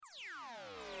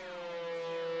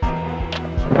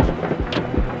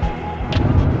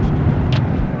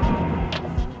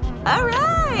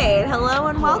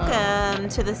welcome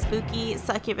to the Spooky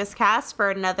Succubus cast for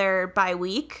another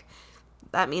bi-week.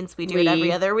 That means we do it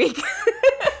every other week.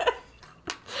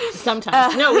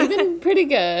 Sometimes. No, we've been pretty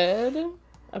good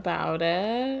about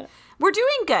it. We're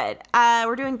doing good.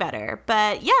 We're doing better.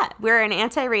 But yeah, we're an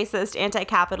anti-racist,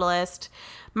 anti-capitalist,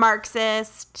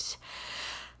 Marxist,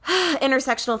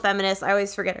 intersectional feminist. I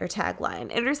always forget our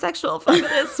tagline. Intersectional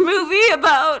feminist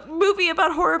movie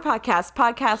about horror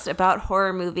podcast about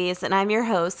horror movies. And I'm your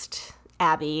host,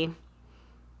 Abby.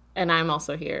 And I'm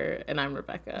also here, and I'm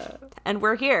Rebecca. And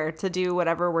we're here to do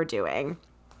whatever we're doing.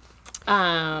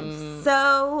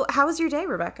 So how was your day,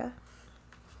 Rebecca?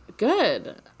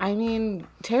 Good. I mean,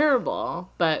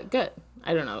 terrible, but good.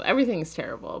 I don't know. Everything's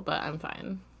terrible, but I'm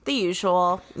fine. The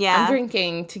usual. Yeah. I'm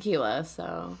drinking tequila,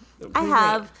 so. I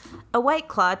have a White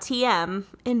Claw TM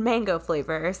in mango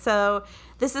flavor. So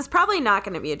this is probably not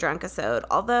going to be a drunkisode,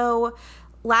 although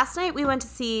last night we went to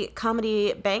see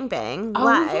Comedy Bang Bang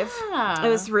live. Yeah. It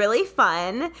was really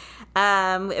fun.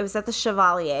 It was at the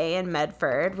Chevalier in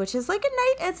Medford, which is like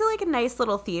a nice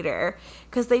little theater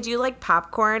because they do like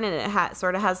popcorn and it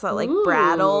sort of has that like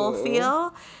Brattle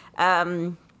feel.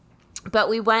 But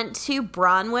we went to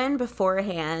Bronwyn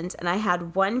beforehand, and I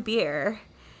had one beer,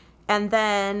 and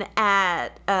then at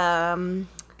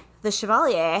the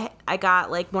Chevalier, I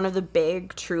got like one of the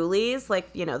big Trulies, like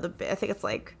I think it's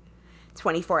like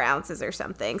 24 ounces or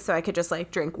something, so I could just like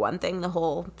drink one thing the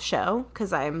whole show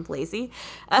because I'm lazy.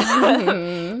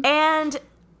 And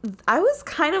I was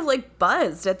kind of like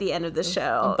buzzed at the end of the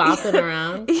show, bopping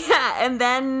around. Yeah, and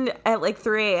then at like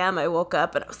 3 a.m. I woke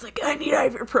up and I was like, I need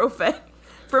ibuprofen.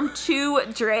 From 2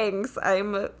 drinks,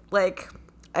 I'm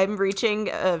reaching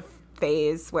a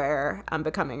phase where I'm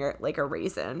becoming like a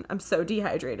raisin. I'm so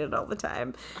dehydrated all the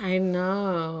time. I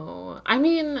know. I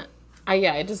mean,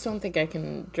 I just don't think I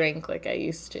can drink like I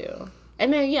used to.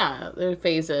 And then, there are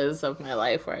phases of my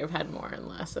life where I've had more and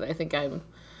less, and I think I'm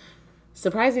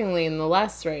surprisingly in the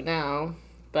less right now.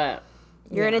 But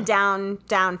you're in a down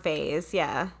phase,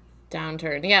 yeah.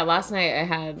 Downturn. Yeah, last night I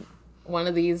had one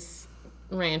of these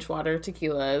ranch water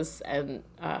tequilas and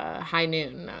high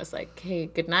noon. I was like, hey,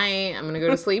 good night. I'm going to go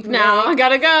to sleep now. I got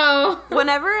to go.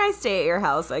 Whenever I stay at your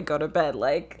house, I go to bed.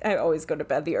 Like, I always go to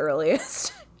bed the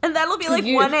earliest. And that'll be like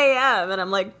 1 a.m. And I'm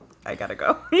like, I got to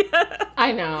go.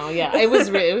 I know. Yeah. It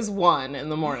was 1 in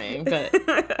the morning,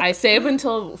 but I stay up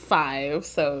until 5.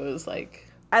 So it was like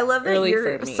I love that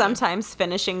you're sometimes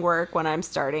finishing work when I'm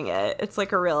starting it. It's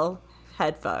like a real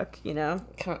head fuck,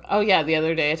 Oh yeah, the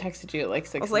other day I texted you at like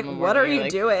 6 I was like, in the morning. what are you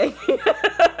doing?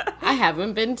 I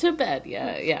haven't been to bed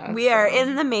yet. Yeah. We are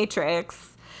in the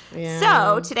Matrix. Yeah.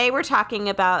 So today we're talking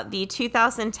about the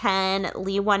 2010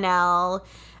 Lin Whannell,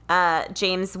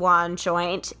 James Wan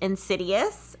joint,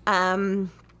 Insidious.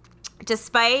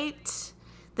 Despite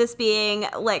this being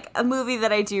like a movie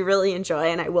that I do really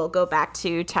enjoy and I will go back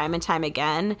to time and time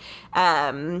again,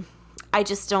 I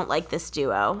just don't like this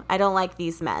duo. I don't like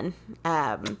these men.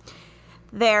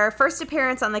 Their first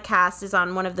appearance on the cast is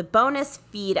on one of the bonus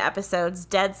feed episodes,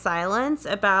 Dead Silence,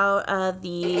 about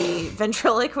the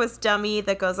ventriloquist dummy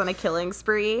that goes on a killing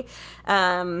spree.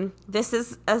 This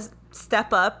is a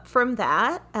step up from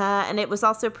that. And it was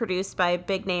also produced by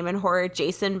big name in horror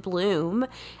Jason Blum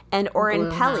and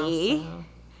Oren Peli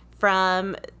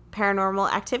from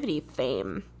Paranormal Activity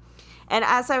fame. And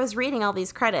as I was reading all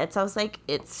these credits, I was like,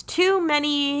 it's too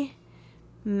many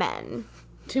men.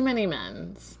 Too many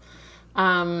men's.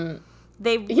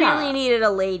 They really needed a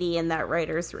lady in that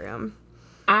writer's room.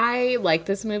 I like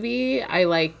this movie. I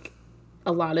like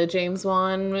a lot of James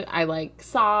Wan. I like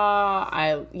Saw.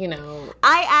 I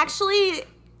actually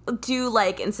do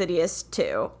like Insidious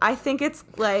too. I think it's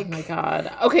like... Oh my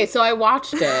God. Okay, so I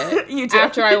watched it. You did?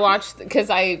 After I watched... Because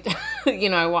I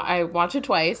watched it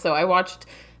twice. So I watched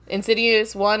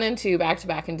Insidious 1 and 2 back to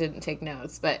back and didn't take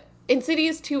notes, but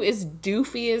Insidious 2 is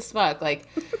doofy as fuck. Like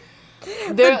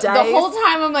the whole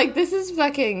time I'm like, this is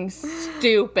fucking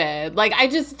stupid. Like I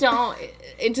just don't.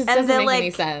 It just doesn't make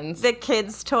any sense. The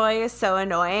kid's toy is so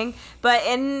annoying. But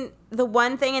in the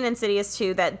one thing in Insidious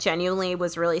 2 that genuinely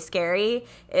was really scary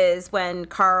is when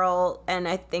Carl and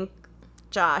I think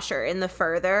Josh are in the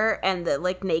further and the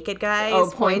like naked guy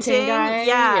is pointing. Guy?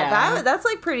 Yeah. That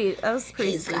was pretty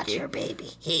He's spooky. got your baby.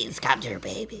 He's got your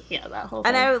baby. Yeah, that whole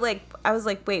And thing. I was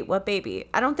like, wait, what baby?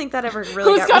 I don't think that ever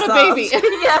really Who's got got resolved. a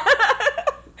baby? Yeah.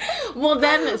 Well,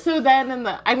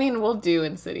 we'll do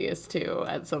Insidious 2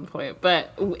 at some point,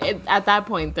 but at that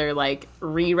point, they're, like,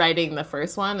 rewriting the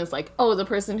first one. It's like, oh, the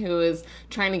person who is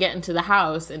trying to get into the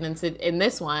house in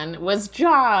this one was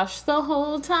Josh the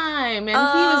whole time, and he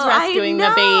was rescuing the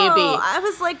baby. I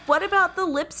was like, what about the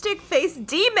lipstick-faced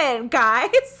demon,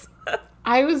 guys?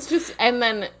 I was just, and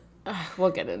then we'll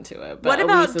get into it. But what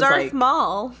about Elise is Darth like,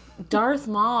 Maul? Darth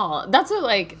Maul. That's what,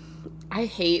 like, I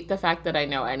hate the fact that I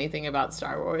know anything about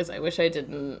Star Wars. I wish I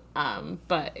didn't.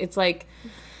 But it's like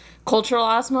cultural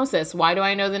osmosis. Why do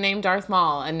I know the name Darth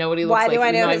Maul and know what he looks Why like? do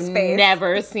I know his I've face?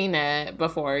 Never seen it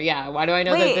before. Yeah. Why do I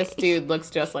know that this dude looks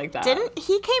just like that? Didn't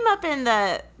he came up in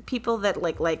the people that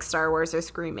like Star Wars are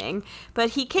screaming, but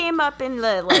he came up in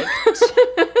the like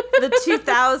the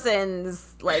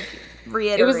 2000s like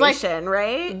reiteration, it was like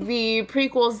right? The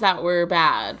prequels that were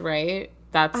bad, right?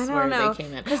 That's where they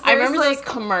came in. I remember those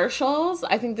commercials.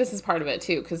 I think this is part of it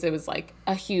too, because it was like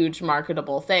a huge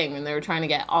marketable thing, and they were trying to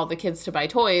get all the kids to buy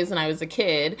toys. And I was a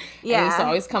kid, and it used to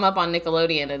always come up on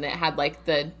Nickelodeon, and it had like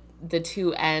the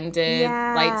two-ended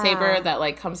lightsaber that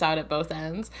like comes out at both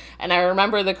ends. And I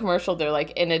remember the commercial. They're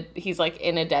like he's like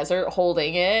in a desert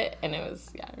holding it, and it was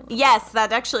Yes,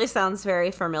 that actually sounds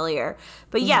very familiar.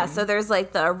 But yeah, so there's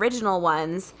like the original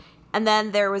ones. And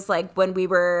then there was, like, when we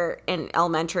were in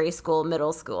elementary school,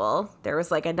 middle school, there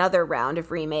was, like, another round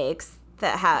of remakes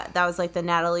that was, like, the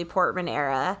Natalie Portman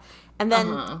era. And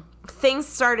then things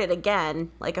started again,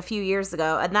 like, a few years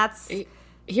ago. And that's... Here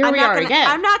we are again.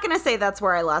 I'm not going to say that's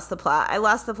where I lost the plot. I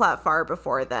lost the plot far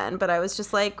before then. But I was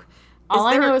just like... All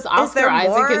I know is Oscar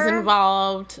Isaac is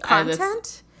involved.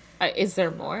 Content? Is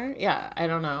there more? Yeah, I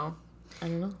don't know.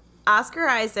 Oscar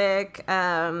Isaac...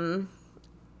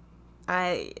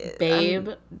 Babe,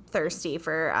 I'm thirsty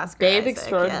for Oscar Babe Isaac,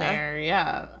 extraordinaire,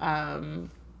 yeah.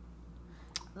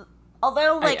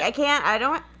 Although, like, I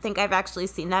don't think I've actually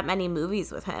seen that many movies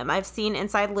with him. I've seen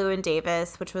Inside Llewyn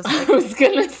Davis, which was, like, I was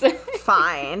gonna say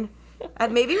fine.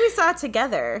 And maybe we saw it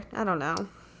together. I don't know.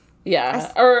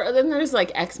 Yeah. Or then there's,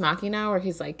 like, Ex Machina, where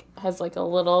he's, like, has, like, a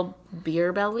little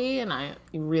beer belly, and I'm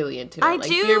really into it. I like,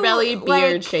 do, beer belly, beard,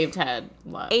 like, shaved head.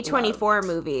 A24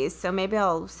 movies, so maybe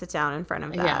I'll sit down in front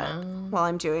of that Yeah. while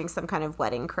I'm doing some kind of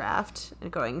wedding craft and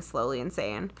going slowly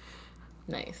insane.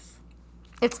 Nice.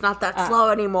 It's not that slow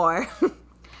anymore.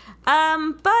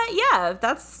 But yeah,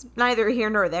 that's neither here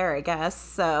nor there, I guess.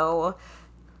 So,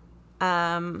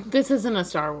 This isn't a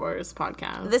Star Wars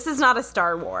podcast. this is not a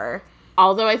Star Wars.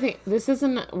 Although I think this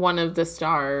isn't one of the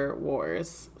Star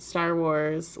Wars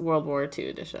World War II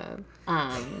edition.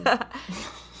 I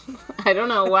don't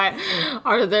know why.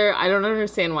 I don't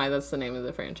understand why that's the name of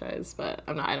the franchise, but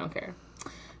I don't care.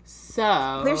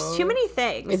 So There's too many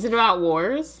things. Is it about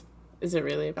wars? Is it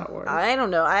really about wars? I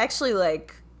don't know. I actually,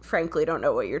 like, frankly don't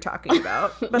know what you're talking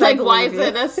about. But like, why is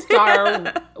it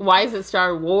why is it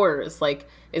Star Wars? Like,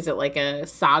 is it like a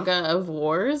saga of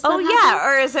wars? Oh, yeah.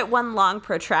 Or is it one long,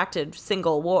 protracted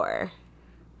single war?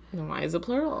 Then why is it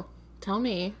plural? Tell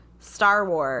me. Star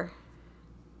War.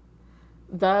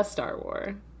 The Star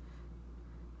War.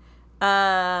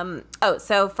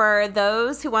 So for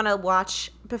those who want to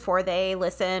watch before they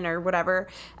listen or whatever,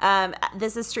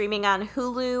 this is streaming on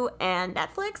Hulu and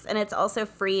Netflix, and it's also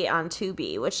free on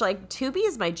Tubi, which, like, Tubi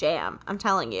is my jam. I'm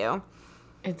telling you.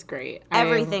 It's great.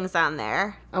 Everything's on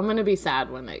there. I'm going to be sad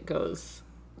when it goes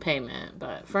payment,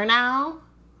 but for now,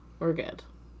 we're good.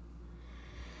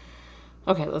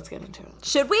 Okay, let's get into it.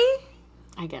 Should we?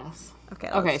 I guess.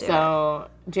 Okay, so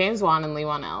James Wan and Lee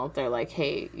Whannell, they're like,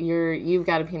 hey, you've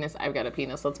got a penis, I've got a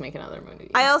penis, let's make another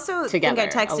movie. I also think I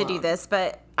texted alone. you this,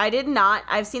 but I did not.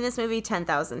 I've seen this movie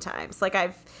 10,000 times. Like,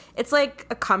 it's like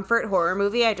a comfort horror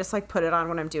movie. I just, like, put it on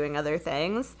when I'm doing other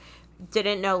things.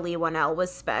 Didn't know Lee Whannell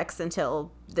was Specs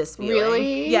until this viewing.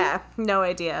 Really? Yeah, no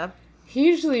idea. He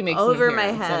usually makes over an my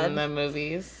appearance head in the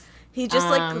movies. He just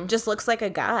just looks like a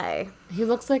guy. He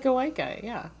looks like a white guy,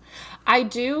 yeah. I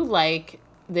do like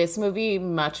this movie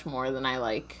much more than I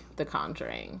like The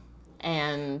Conjuring.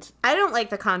 And I don't like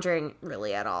The Conjuring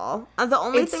really at all. The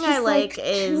only thing I like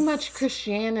is too much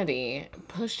Christianity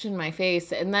pushed in my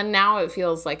face, and then now it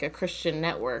feels like a Christian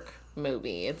Network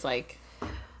movie. It's like,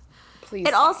 please.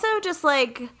 It also just,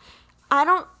 like,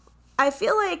 I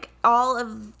feel like all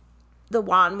of the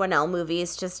Wan and Whannell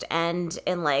movies just end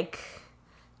in, like,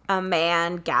 a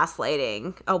man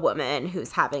gaslighting a woman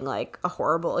who's having, like, a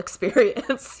horrible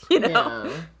experience, you know?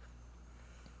 Yeah.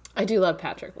 I do love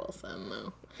Patrick Wilson,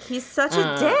 though. He's such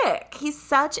a dick. He's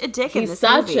such a dick in this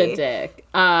movie. movie. He's such a dick.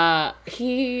 I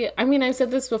mean, I've said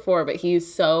this before, but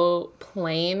he's so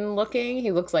plain looking.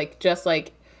 He looks like just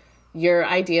like your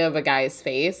idea of a guy's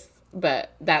face,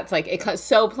 but that's like, it's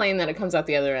so plain that it comes out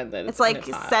the other end. That it's like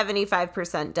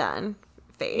 75% done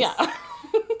face. Yeah.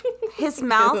 His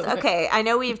mouth, okay, I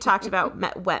know we've talked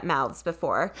about wet mouths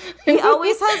before. He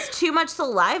always has too much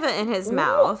saliva in his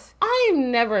mouth. I've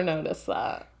never noticed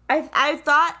that. I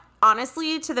thought,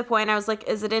 honestly, to the point I was like,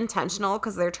 is it intentional?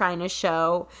 Because they're trying to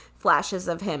show flashes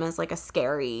of him as, like, a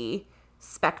scary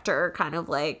specter kind of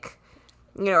like,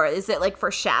 you know, or is it like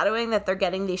foreshadowing that they're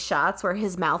getting these shots where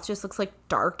his mouth just looks like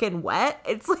dark and wet?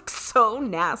 It's like so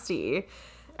nasty.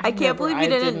 I can't believe you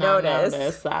didn't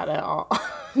notice that at all.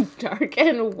 Dark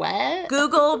and wet?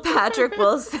 Google Patrick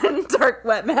Wilson dark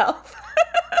wet mouth.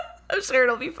 I'm sure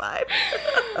it'll be fine.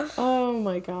 Oh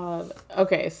my god.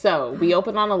 Okay, so we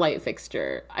open on a light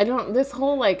fixture. I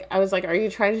was like, are you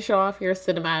trying to show off your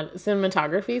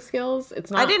cinematography skills?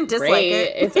 It's not I didn't dislike great.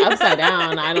 it. It's upside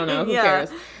down. I don't know. Who cares?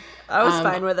 I was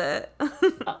fine with it.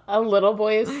 A little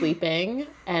boy is sleeping,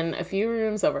 and a few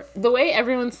rooms over. The way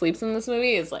everyone sleeps in this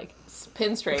movie is like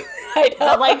pin straight. I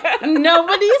know. Like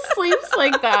nobody sleeps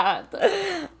like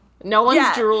that. No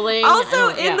one's drooling.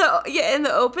 Also, in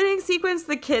the opening sequence,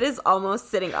 the kid is almost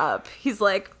sitting up. He's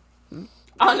like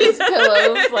on his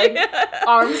pillows, like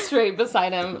arms straight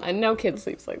beside him. And no kid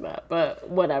sleeps like that, but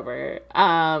whatever.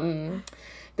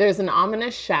 There's an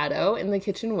ominous shadow in the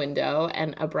kitchen window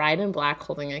and a bride in black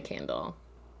holding a candle.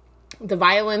 The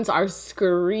violins are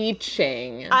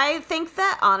screeching. I think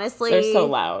that, honestly, they're so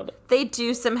loud. They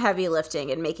do some heavy lifting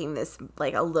in making this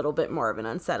like a little bit more of an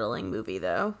unsettling movie,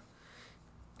 though.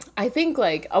 I think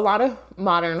like a lot of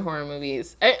modern horror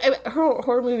movies,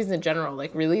 horror movies in general,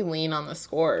 like really lean on the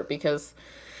score because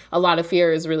a lot of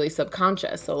fear is really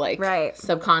subconscious. So like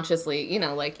subconsciously, you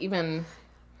know, like even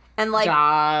and like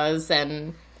Jaws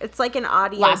and it's like an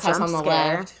audio Last jump House on the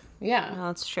scare. Left. Yeah, no,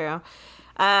 that's true.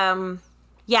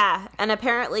 Yeah, and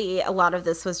apparently a lot of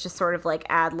this was just sort of like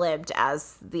ad-libbed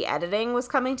as the editing was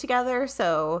coming together.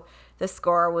 So the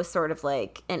score was sort of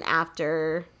like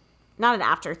not an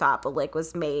afterthought, but like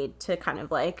was made to kind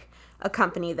of like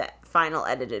accompany the final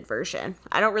edited version.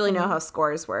 I don't really know how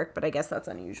scores work, but I guess that's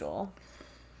unusual.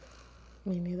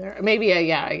 Me neither. Maybe,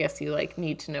 I guess you like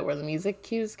need to know where the music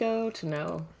cues go to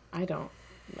know. I don't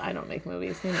make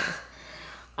movies. Who knows?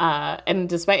 And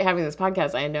despite having this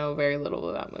podcast, I know very little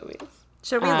about movies.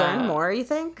 Should we learn more, you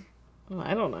think? Well,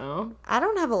 I don't know. I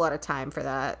don't have a lot of time for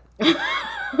that.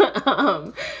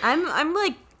 I'm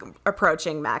like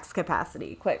approaching max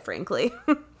capacity, quite frankly.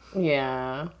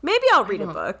 Yeah. Maybe I'll read a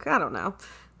book. I don't know.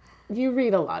 You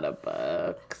read a lot of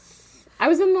books. I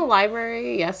was in the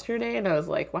library yesterday and I was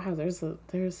like, wow, there's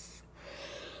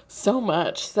so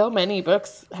many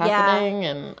books happening,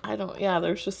 and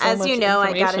there's just so much. As you know,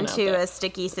 I got into a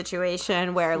sticky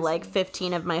situation where like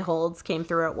 15 of my holds came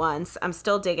through at once. I'm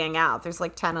still digging out. There's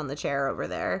like 10 on the chair over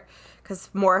there because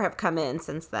more have come in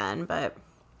since then, but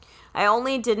I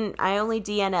only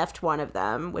DNF'd one of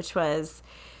them, which was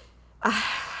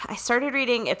I started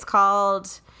reading, it's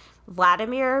called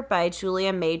Vladimir by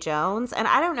Julia May Jones, and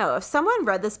I don't know if someone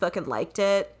read this book and liked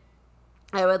it,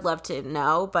 I would love to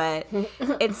know, but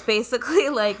it's basically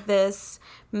like this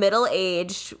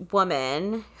middle-aged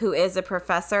woman who is a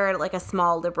professor at like a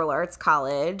small liberal arts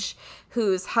college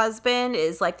whose husband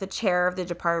is like the chair of the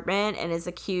department and is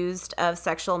accused of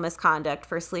sexual misconduct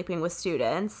for sleeping with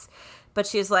students. But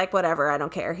she's like, whatever, I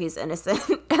don't care. He's innocent.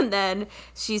 And then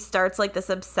she starts like this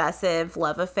obsessive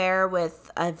love affair with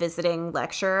a visiting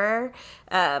lecturer.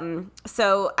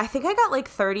 So I think I got like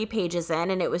 30 pages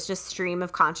in and it was just stream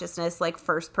of consciousness, like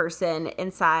first person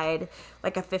inside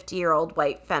like a 50-year-old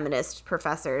white feminist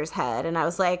professor's head. And I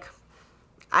was like,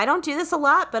 I don't do this a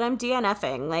lot, but I'm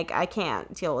DNFing. Like, I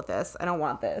can't deal with this. I don't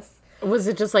want this. Was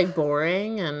it just like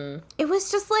boring? And it was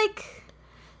just like...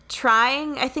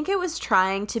 I think it was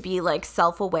trying to be like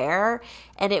self-aware,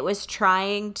 and it was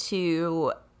trying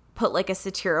to put like a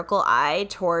satirical eye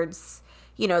towards,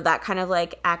 you know, that kind of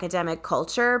like academic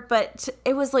culture, but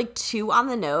it was like too on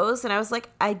the nose, and I was like,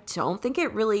 I don't think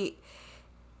it really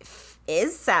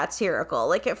is satirical.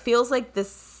 Like, it feels like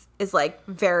this is like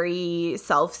very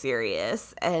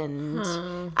self-serious,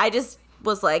 and I just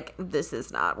was like, this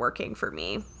is not working for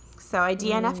me. So I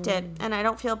DNF'd it, and I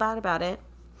don't feel bad about it.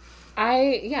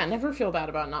 I never feel bad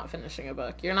about not finishing a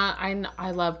book.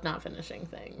 I love not finishing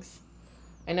things.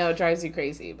 I know it drives you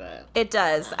crazy, but... It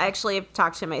does. I actually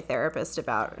talked to my therapist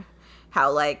about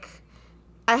how, like,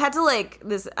 I had to, like,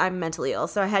 I'm mentally ill,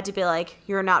 so I had to be like,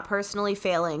 you're not personally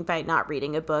failing by not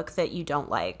reading a book that you don't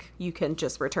like. You can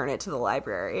just return it to the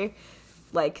library.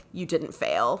 Like, you didn't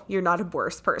fail. You're not a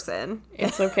worse person.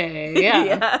 It's okay. Yeah.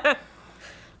 Yeah.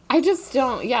 I just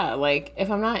don't, like, if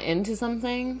I'm not into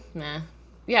something, nah.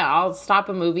 Yeah, I'll stop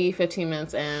a movie 15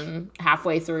 minutes in,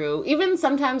 halfway through. Even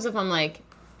sometimes if I'm, like,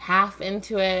 half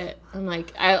into it, I'm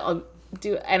like, I'll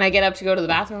do, and I get up to go to the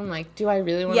bathroom, I'm like, do I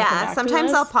really want to come back to sometimes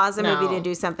this? I'll pause a movie to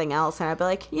do something else, and I'll be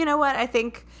like, you know what, I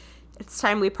think it's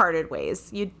time we parted ways.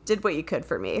 You did what you could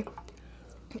for me.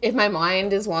 If my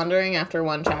mind is wandering after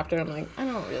one chapter, I'm like, I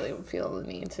don't really feel the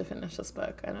need to finish this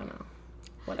book. I don't know.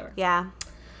 Whatever. Yeah.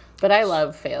 But I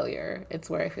love failure. It's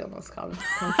where I feel most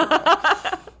comfortable.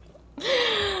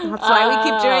 That's why we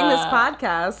keep doing this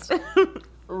podcast.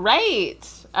 Right.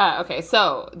 Okay,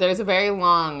 so there's a very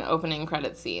long opening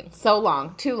credit scene. So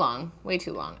long. Too long. Way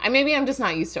too long. Maybe I'm just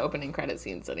not used to opening credit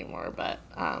scenes anymore, but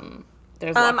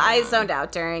there's I zoned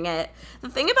out during it. The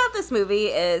thing about this movie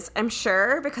is, I'm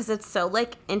sure, because it's so,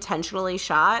 like, intentionally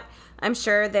shot, I'm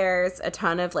sure there's a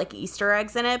ton of, like, Easter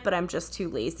eggs in it, but I'm just too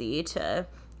lazy to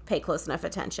pay close enough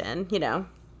attention, you know?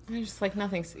 I'm just like,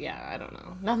 I don't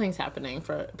know. Nothing's happening.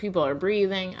 People are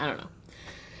breathing. I don't know.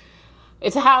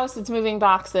 It's a house. It's moving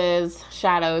boxes,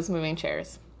 shadows, moving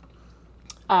chairs.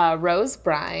 Rose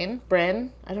Byrne.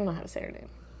 I don't know how to say her name.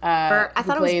 I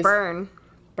thought it was Byrne.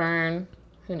 Byrne.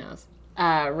 Who knows?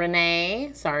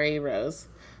 Renee, sorry, Rose,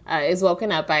 is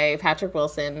woken up by Patrick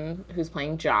Wilson, who's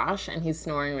playing Josh, and he's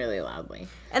snoring really loudly.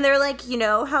 And they're like, you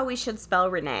know how we should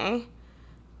spell Renee?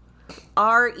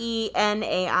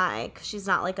 Renai, because she's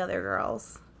not like other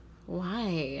girls.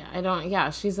 Why?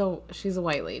 She's a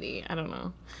white lady. I don't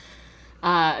know.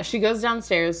 She goes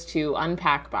downstairs to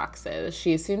unpack boxes.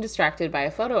 She's soon distracted by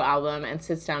a photo album and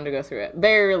sits down to go through it.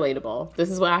 Very relatable. This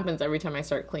is what happens every time I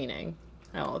start cleaning.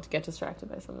 I'll get distracted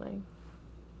by something.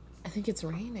 I think it's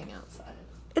raining outside.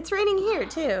 It's raining here,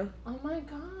 too. Oh my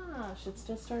gosh, it's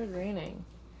just started raining.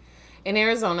 In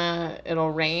Arizona,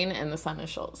 it'll rain and the sun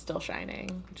is still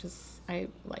shining, which is, I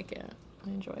like it. I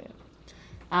enjoy it.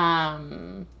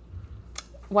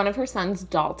 One of her sons,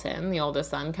 Dalton, the oldest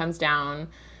son, comes down.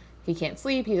 He can't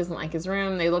sleep. He doesn't like his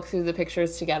room. They look through the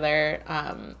pictures together,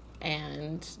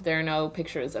 and there are no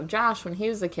pictures of Josh when he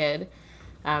was a kid,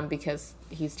 because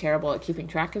he's terrible at keeping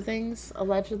track of things,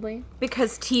 allegedly.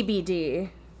 Because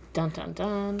TBD. Dun, dun,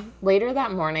 dun. Later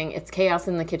that morning, it's chaos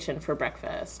in the kitchen for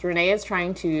breakfast. Renee is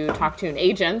trying to talk to an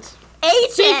agent.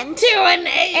 Agent! To an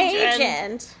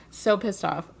agent! So pissed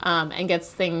off. And gets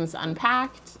things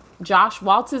unpacked. Josh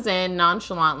waltzes in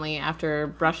nonchalantly after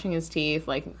brushing his teeth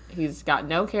like he's got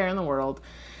no care in the world.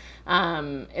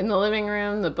 In the living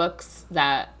room, the books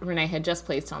that Renee had just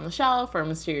placed on the shelf are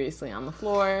mysteriously on the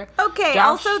floor. Okay,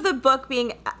 also the book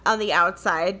being on the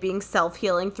outside, being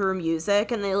self-healing through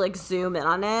music, and they, like, zoom in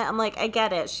on it. I'm like, I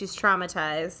get it. She's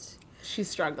traumatized. She's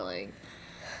struggling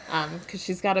because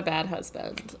she's got a bad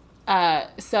husband.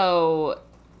 So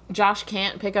Josh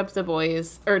can't pick up the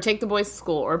boys, or take the boys to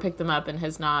school, or pick them up, and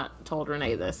has not told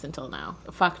Renee this until now.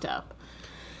 Fucked up.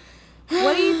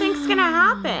 What do you think's gonna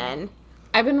happen?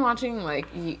 I've been watching, like,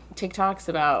 TikToks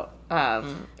about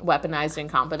weaponized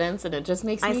incompetence, and it just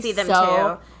makes me I see them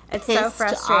so too. It's so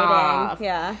frustrating.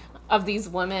 Yeah. Of these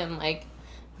women, like,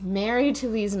 married to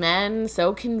these men,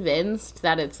 so convinced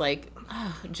that it's, like,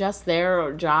 just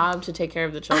their job to take care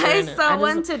of the children. I saw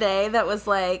one today that was,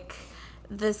 like,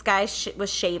 this guy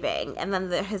was shaving, and then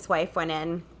his wife went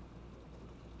in,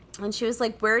 and she was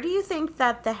like, where do you think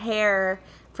that the hair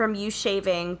from you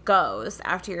shaving goes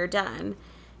after you're done?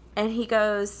 And he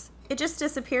goes, it just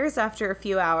disappears after a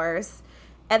few hours.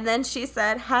 And then she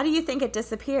said, how do you think it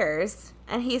disappears?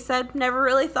 And he said, never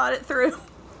really thought it through.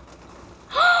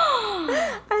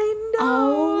 I know.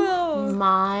 Oh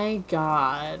my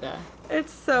God.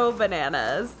 It's so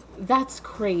bananas. That's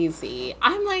crazy.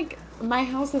 I'm like, my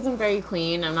house isn't very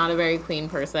clean. I'm not a very clean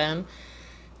person.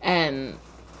 And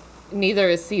neither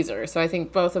is Caesar. So I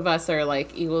think both of us are,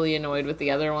 like, equally annoyed with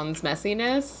the other one's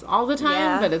messiness all the time.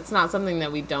 Yeah. But it's not something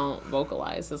that we don't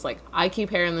vocalize. It's like, I keep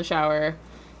hair in the shower.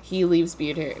 He leaves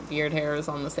beard hairs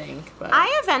on the sink. But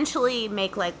I eventually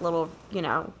make, like, little, you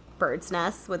know, bird's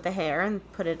nests with the hair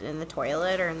and put it in the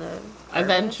toilet or in the garbage.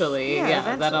 Eventually.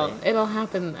 Eventually. It'll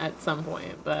happen at some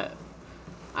point. But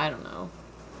I don't know.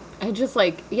 I just,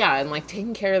 like, and, like,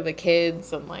 taking care of the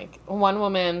kids. And, like, one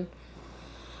woman,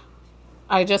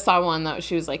 I just saw one that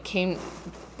she was, like,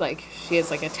 she has,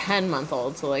 like, a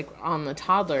 10-month-old, so, like, on the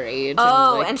toddler age.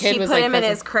 Oh, like, and kid she was, put like, him in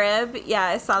his crib. Yeah,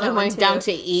 I saw that and one, went too. down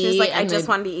to eat. She was like, I and just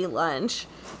wanted to eat lunch.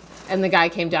 And the guy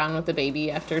came down with the baby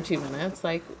after 2 minutes.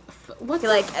 Like, what He,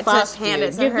 the like, fuck, just handed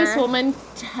it dude? to Give her. this woman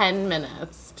 10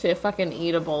 minutes to fucking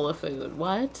eat a bowl of food.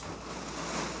 What?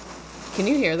 Can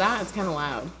you hear that? It's kind of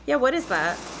loud. Yeah, what is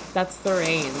that? That's the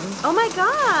rain. Oh my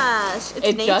gosh. It's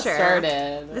It nature. just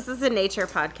started. This is a nature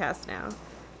podcast now.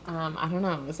 I don't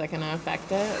know. Is that going to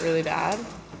affect it really bad?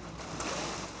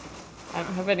 I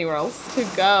don't have anywhere else to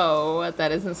go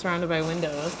that isn't surrounded by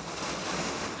windows.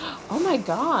 Oh my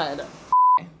God.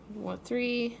 What?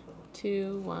 3,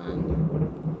 2,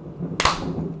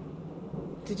 1.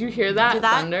 Did you hear that?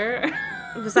 Thunder?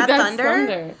 Was that That's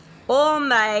thunder? Oh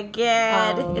my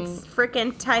God. It's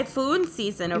freaking typhoon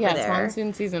season over there. Yeah, it's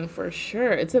monsoon season for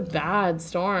sure. It's a bad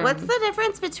storm. What's the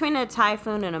difference between a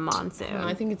typhoon and a monsoon?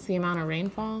 I think it's the amount of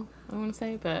rainfall. I want to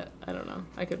say, but I don't know.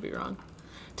 I could be wrong.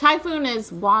 Typhoon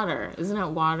is water. Isn't it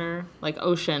water? Like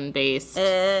ocean-based.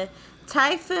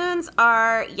 Typhoons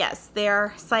are, yes, they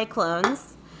are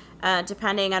cyclones,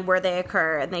 depending on where they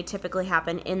occur, and they typically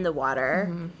happen in the water.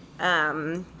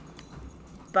 Mm-hmm.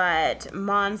 But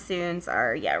monsoons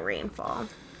are, rainfall.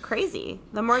 Crazy.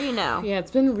 The more you know. Yeah,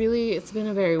 it's been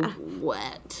a very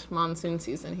wet monsoon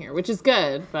season here, which is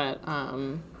good, but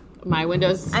my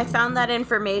windows... I found that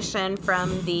information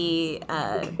from the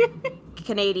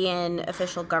Canadian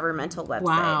official governmental website,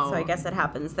 Wow. So I guess it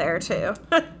happens there too.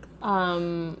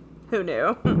 Who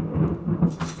knew?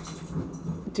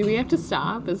 Do we have to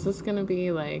stop? Is this going to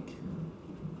be like...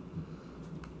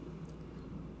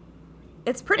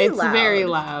 It's pretty loud. It's very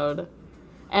loud.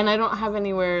 And I don't have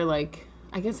anywhere, like...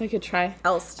 I guess I could try...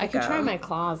 I could try my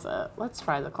closet. Let's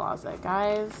try the closet,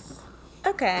 guys.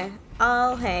 Okay.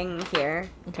 I'll hang here.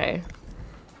 Okay.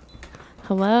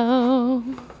 Hello.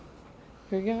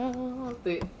 Here we go.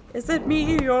 Is it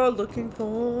me you're looking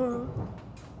for?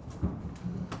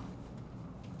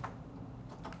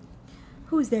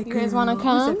 Who's that girl? You guys want to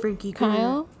come? Who's that freaky girl?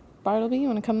 Kyle? Bartleby, you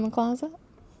want to come in the closet?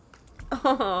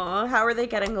 Oh, how are they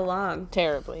getting along?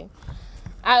 Terribly.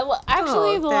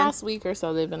 Actually, the last week or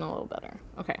so, they've been a little better.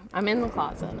 Okay, I'm in the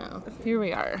closet now. Here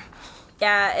we are.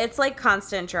 Yeah, it's like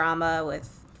constant drama with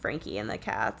Frankie and the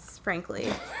cats,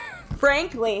 frankly.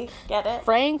 Frankly, get it?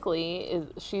 Frankly,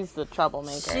 she's the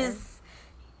troublemaker.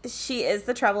 She is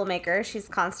the troublemaker. She's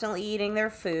constantly eating their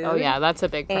food. Oh, yeah, that's a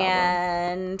big problem.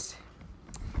 And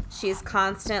she's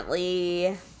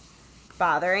constantly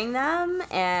bothering them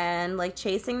and, like,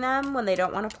 chasing them when they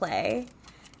don't want to play.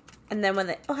 And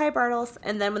then oh, hi, Bartles.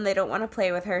 And then when they don't want to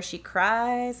play with her, she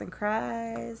cries and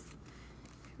cries.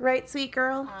 Right, sweet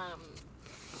girl?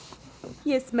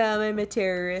 Yes, Mom, I'm a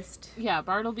terrorist. Yeah,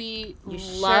 Bartleby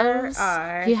sure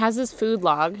are. He has his food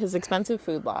log, his expensive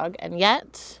food log, and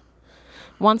yet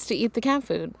wants to eat the cat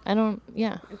food.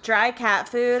 Dry cat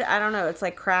food? I don't know. It's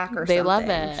like crack or something. They love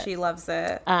it. She loves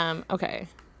it. Okay.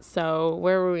 So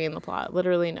where were we in the plot?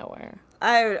 Literally nowhere.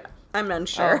 I'm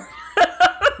unsure. Oh.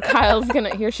 Kyle's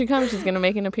here she comes. She's gonna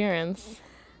make an appearance.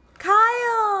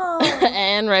 Kyle!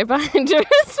 And right behind her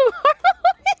is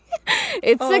Marley.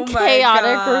 It's a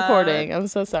chaotic recording. I'm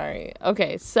so sorry.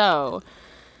 Okay, so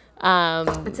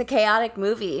it's a chaotic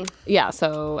movie. Yeah,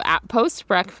 so at post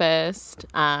breakfast,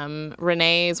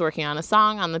 Renee is working on a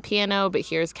song on the piano, but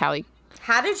here's Callie.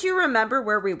 How did you remember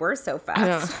where we were so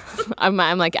fast? I'm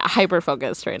like hyper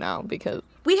focused right now because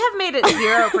we have made it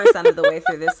 0% of the way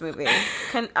through this movie.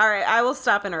 All right, I will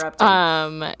stop interrupting.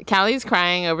 Callie's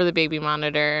crying over the baby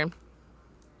monitor,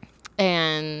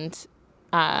 and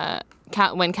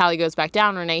when Callie goes back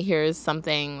down, Renee hears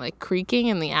something like creaking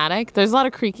in the attic. There's a lot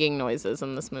of creaking noises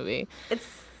in this movie.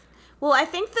 Well, I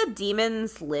think the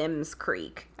demon's limbs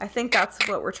creak. I think that's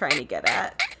what we're trying to get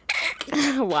at.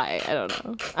 Why? I don't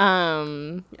know.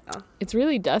 Yeah. It's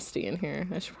really dusty in here.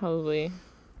 I should probably...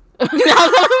 Are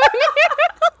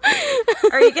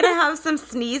you going to have some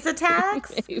sneeze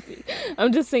attacks? Maybe.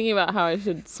 I'm just thinking about how I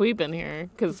should sweep in here,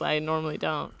 because I normally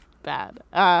don't. Bad.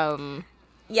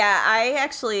 Yeah, I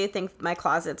actually think my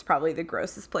closet's probably the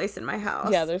grossest place in my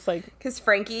house. Yeah, there's like... Because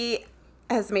Frankie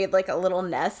has made like a little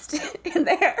nest in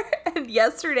there. And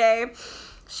yesterday...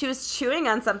 she was chewing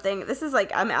on something. This is like,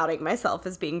 I'm outing myself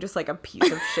as being just like a piece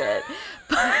of shit.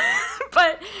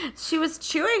 But she was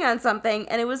chewing on something,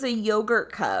 and it was a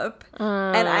yogurt cup.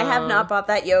 And I have not bought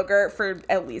that yogurt for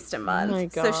at least a month. Oh my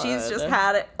God. So she's just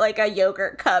had like a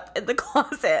yogurt cup in the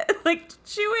closet, like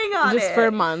chewing on it. Just for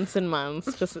months and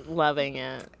months, just loving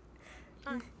it.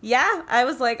 Yeah, I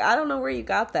was like, I don't know where you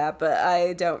got that, but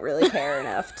I don't really care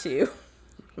enough to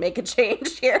make a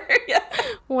change here. Yeah.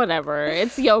 Whatever.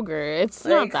 It's yogurt. It's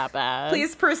not that bad.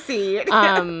 Please proceed.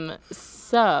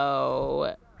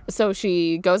 So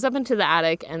she goes up into the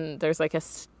attic, and there's like a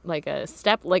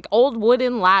step, like old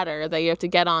wooden ladder that you have to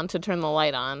get on to turn the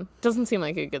light on. Doesn't seem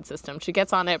like a good system. She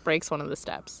gets on it, breaks one of the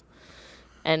steps,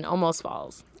 and almost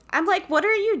falls. I'm like, what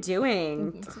are you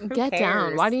doing? Get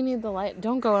down. Why do you need the light?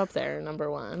 Don't go up there,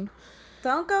 number one.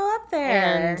 Don't go up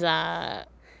there. And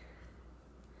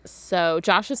so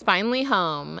Josh is finally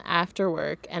home after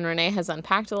work, and Renee has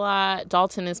unpacked a lot.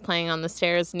 Dalton is playing on the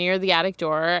stairs near the attic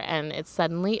door, and it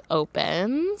suddenly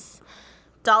opens.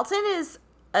 Dalton is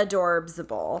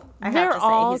adorbsable. They're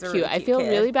all cute. I feel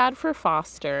really bad for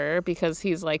Foster because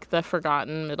he's like the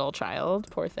forgotten middle child.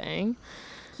 Poor thing.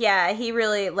 Yeah, he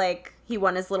really he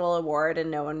won his little award and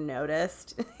no one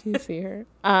noticed. Do you see her?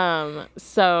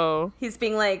 So he's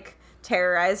being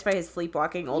terrorized by his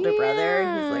sleepwalking older brother.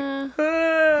 And he's like,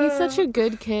 ah. He's such a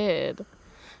good kid.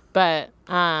 But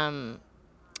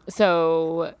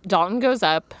so Dalton goes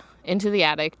up into the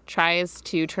attic, tries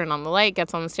to turn on the light,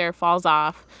 gets on the stair, falls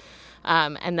off,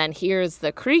 and then hears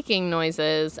the creaking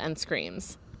noises and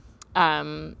screams.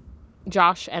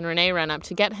 Josh and Renee run up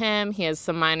to get him. He has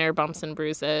some minor bumps and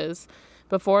bruises.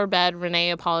 Before bed, Renee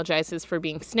apologizes for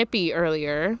being snippy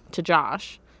earlier to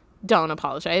Josh. Don't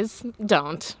apologize.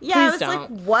 Don't. Yeah, Please I was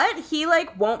don't. like, what? He,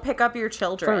 like, won't pick up your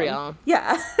children. For real.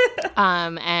 Yeah.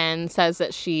 And says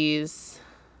that she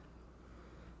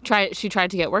tried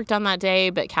to get work done that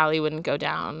day, but Callie wouldn't go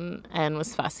down and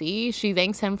was fussy. She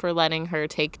thanks him for letting her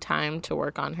take time to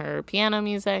work on her piano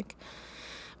music.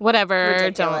 Whatever.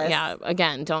 Ridiculous.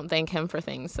 Don't thank him for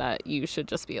things that you should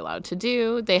just be allowed to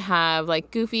do. They have, like,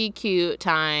 goofy, cute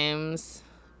times.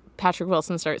 Patrick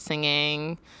Wilson starts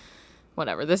singing.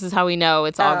 Whatever. This is how we know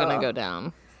it's all going to go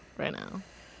down right now.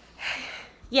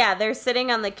 Yeah, they're sitting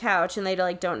on the couch and they,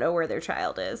 like, don't know where their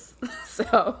child is.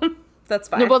 So, that's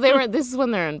fine. No, well, this is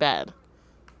when they're in bed.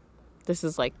 This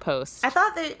is, like, post. I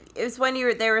thought that it was when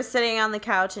they were sitting on the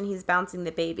couch and he's bouncing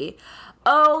the baby.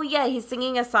 Oh, yeah, he's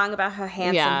singing a song about how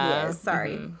handsome he is.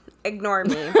 Sorry. Mm-hmm. Ignore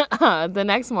me. The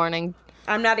next morning,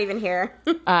 I'm not even here.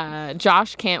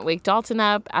 Josh can't wake Dalton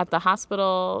up at the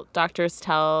hospital. Doctors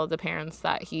tell the parents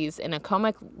that he's in a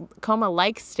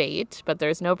coma-like state, but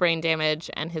there's no brain damage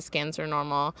and his scans are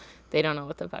normal. They don't know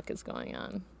what the fuck is going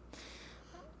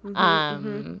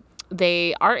on.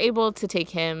 They are able to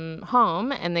take him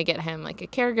home, and they get him, like, a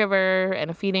caregiver and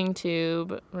a feeding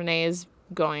tube. Renee is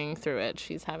going through it.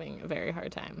 She's having a very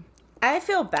hard time. I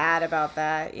feel bad about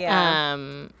that, yeah.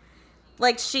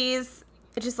 Like, she's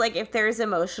just, like, if there's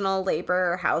emotional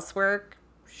labor or housework,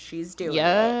 she's doing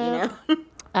it, you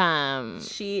know?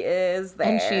 She is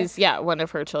there. And she's, one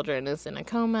of her children is in a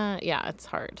coma. Yeah, it's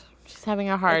hard. She's having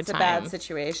a hard time. It's a bad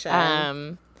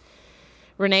situation.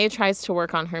 Renee tries to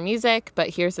work on her music, but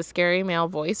hears a scary male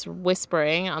voice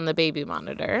whispering on the baby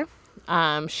monitor.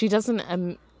 She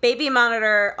doesn't... baby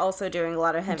monitor also doing a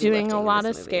lot of heavy lifting. Doing a lot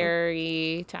of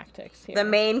scary tactics here. The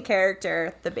main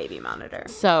character, the baby monitor.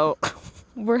 So,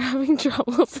 we're having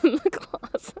troubles in the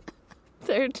closet.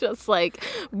 They're just, like,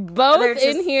 both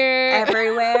in here.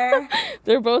 Everywhere.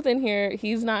 They're both in here.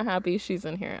 He's not happy. She's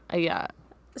in here. Yeah.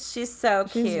 She's so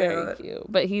cute. She's very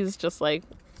cute. But he's just, like,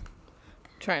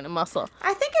 trying to muscle.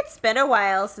 I think it's been a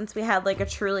while since we had, like, a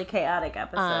truly chaotic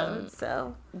episode,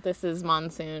 so. This is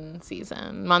monsoon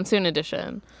season. Monsoon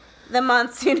edition. The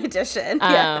monsoon edition,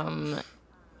 yeah.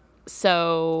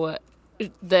 So,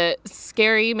 the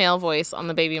scary male voice on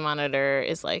the baby monitor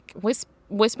is, like,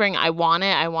 whispering, I want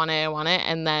it, I want it, I want it.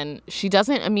 And then she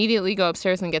doesn't immediately go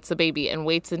upstairs and gets the baby and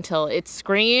waits until it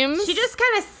screams. She just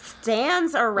kind of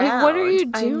stands around. Like, what are you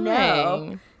doing? I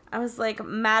know. I was like,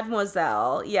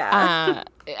 Mademoiselle, yeah.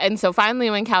 And so finally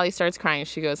when Callie starts crying,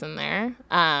 she goes in there.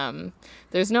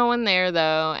 There's no one there,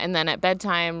 though. And then at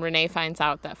bedtime, Renee finds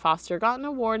out that Foster got an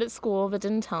award at school but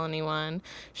didn't tell anyone.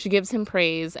 She gives him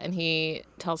praise, and he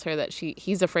tells her that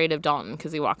he's afraid of Dalton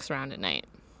because he walks around at night.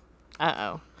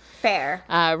 Uh-oh. Fair.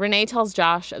 Renee tells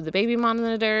Josh of the baby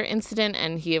monitor incident,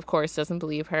 and he, of course, doesn't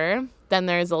believe her. Then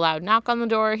there's a loud knock on the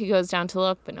door. He goes down to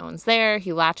look, but no one's there.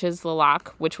 He latches the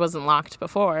lock, which wasn't locked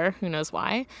before, who knows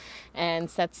why, and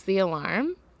sets the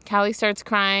alarm. Callie starts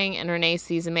crying, and Renee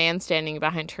sees a man standing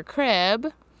behind her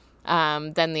crib.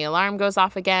 Then the alarm goes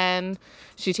off again.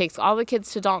 She takes all the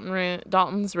kids to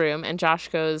Dalton's room, and Josh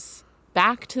goes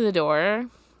back to the door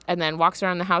and then walks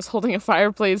around the house holding a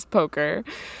fireplace poker.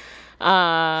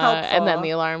 And then the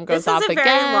alarm goes off again. This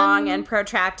is a very long and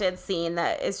protracted scene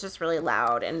that is just really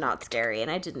loud and not scary,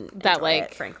 and I didn't enjoy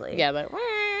it, frankly. Yeah, that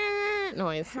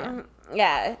noise. Yeah.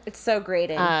 Yeah, it's so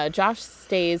grating. Josh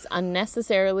stays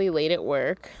unnecessarily late at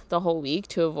work the whole week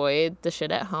to avoid the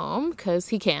shit at home, because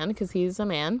he's a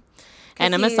man.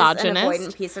 And a misogynist. An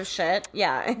avoidant piece of shit.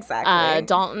 Yeah, exactly.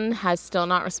 Dalton has still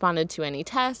not responded to any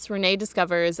tests. Renee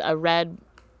discovers a red,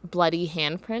 bloody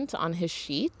handprint on his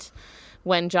sheet.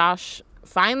 When Josh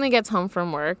finally gets home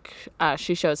from work,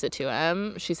 she shows it to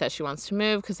him. She says she wants to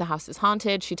move because the house is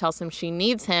haunted. She tells him she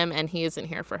needs him and he isn't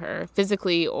here for her,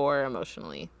 physically or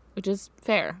emotionally, which is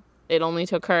fair. It only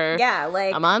took her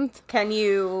a month. Can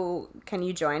you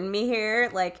join me here,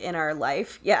 like, in our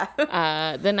life? Yeah.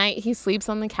 That night he sleeps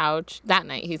on the couch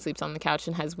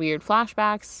and has weird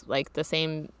flashbacks, like the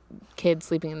same kid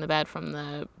sleeping in the bed from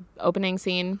the opening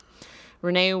scene.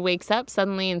 Renee wakes up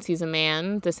suddenly and sees a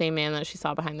man, the same man that she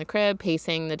saw behind the crib,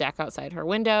 pacing the deck outside her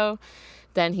window.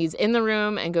 Then he's in the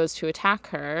room and goes to attack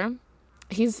her.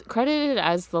 He's credited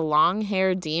as the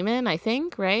long-haired demon, I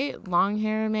think, right?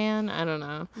 Long-haired man? I don't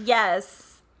know.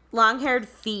 Yes. Long-haired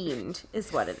fiend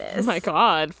is what it is. Oh my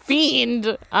God,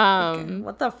 fiend.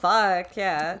 What the fuck?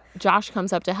 Yeah. Josh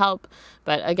comes up to help,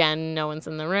 but again, no one's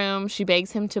in the room. She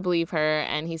begs him to believe her,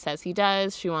 and he says he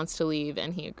does. She wants to leave,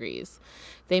 and he agrees.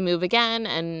 They move again,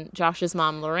 and Josh's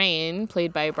mom, Lorraine,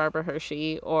 played by Barbara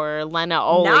Hershey, or Lena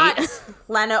Olin. Not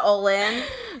Lena Olin.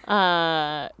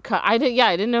 I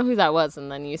didn't know who that was,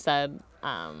 and then you said...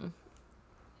 and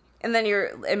then you're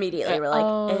immediately were like,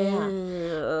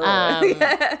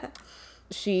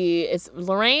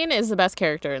 Lorraine is the best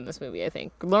character in this movie, I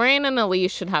think. Lorraine and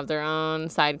Elise should have their own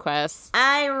side quests.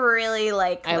 I really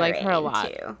like Lorraine, I like her a lot.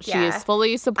 Too. She is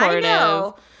fully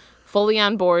supportive, fully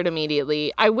on board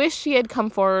immediately. I wish she had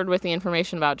come forward with the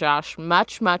information about Josh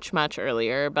much, much, much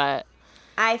earlier, but...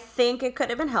 I think it could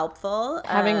have been helpful.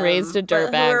 Having raised a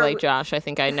dirtbag like Josh, I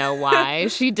think I know why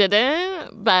she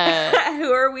didn't, but...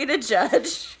 Who are we to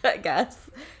judge, I guess?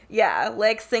 Yeah,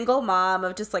 like single mom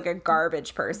of just like a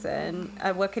garbage person.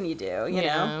 What can you do, you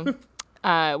know?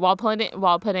 While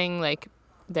putting like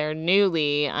their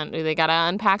they got to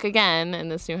unpack again in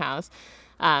this new house.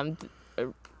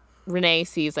 Renee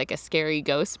sees like a scary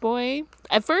ghost boy.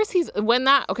 At first when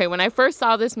I first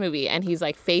saw this movie and he's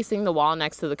like facing the wall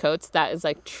next to the coats, that is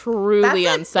like truly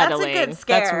unsettling. That's a good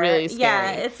scare. That's really scary.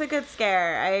 Yeah, it's a good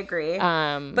scare. I agree.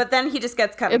 But then he just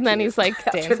gets kind of and then he's like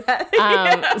dancing.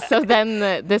 So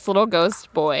then this little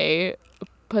ghost boy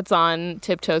puts on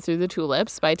 "Tiptoe Through the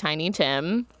Tulips" by Tiny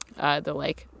Tim. The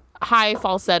like high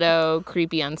falsetto,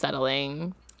 creepy,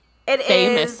 unsettling,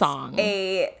 famous song.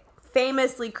 A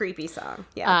famously creepy song.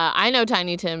 Yeah. I know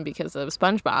Tiny Tim because of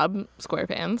SpongeBob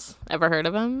SquarePants. Ever heard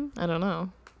of him? I don't know.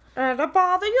 And I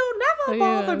bother you, never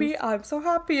bother me. I'm so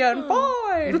happy and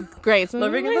fine. Great.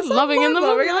 Living in the moonlight, loving in the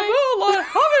moonlight,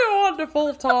 having a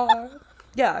wonderful time.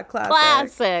 Yeah,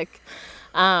 classic.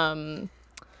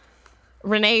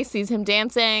 Renee sees him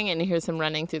dancing and hears him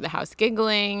running through the house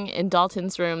giggling. In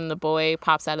Dalton's room, the boy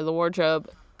pops out of the wardrobe,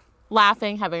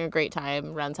 laughing, having a great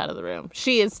time, runs out of the room.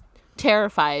 She is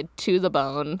terrified to the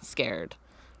bone, scared.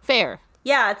 Fair.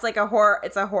 Yeah, it's like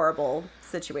it's a horrible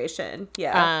situation.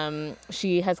 Yeah.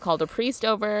 She has called a priest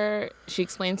over. She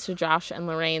explains to Josh and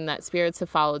Lorraine that spirits have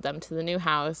followed them to the new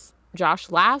house. Josh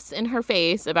laughs in her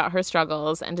face about her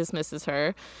struggles and dismisses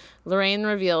her. Lorraine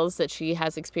reveals that she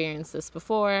has experienced this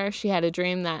before. She had a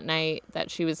dream that night that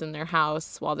she was in their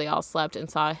house while they all slept and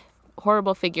saw a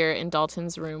horrible figure in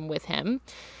Dalton's room with him.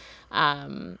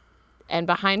 And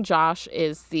behind Josh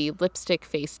is the lipstick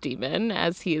face demon,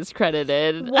 as he is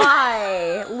credited.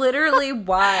 Why? Literally,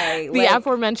 why? The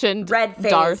aforementioned red-faced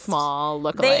Darth Maul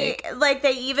lookalike.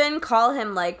 They even call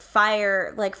him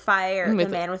fire, the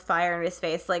man with fire in his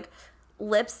face. Like,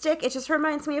 lipstick, it just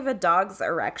reminds me of a dog's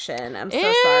erection. I'm so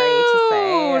sorry to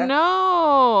say. Oh,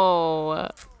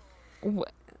 no.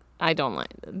 I don't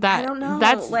like that. I don't know.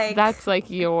 That's like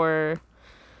your...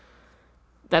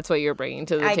 That's what you're bringing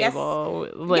to the table.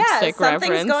 Lipstick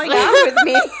reference. Something's going on with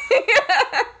me.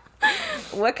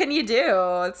 What can you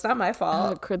do? It's not my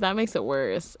fault. That makes it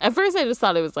worse. At first, I just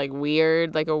thought it was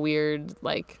weird, like a weird,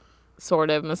 sort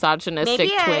of misogynistic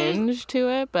twinge to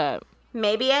it. But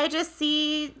maybe I just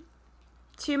see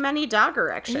too many dog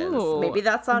erections. Ew. Maybe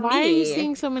that's on me. Why are you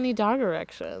seeing so many dog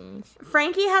erections?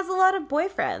 Frankie has a lot of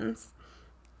boyfriends.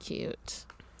 Cute.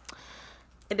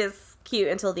 It is cute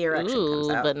until the erection comes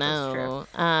out. But no.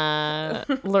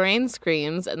 Lorraine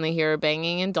screams and they hear a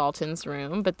banging in Dalton's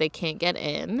room, but they can't get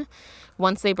in.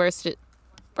 Once they burst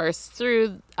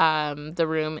through, the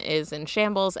room is in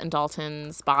shambles and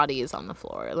Dalton's body is on the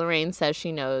floor. Lorraine says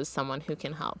she knows someone who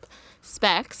can help.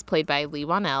 Specs, played by Lin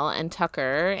Whannell, and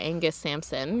Tucker, Angus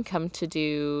Sampson, come to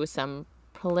do some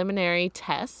preliminary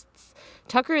tests.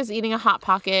 Tucker is eating a Hot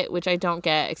Pocket, which I don't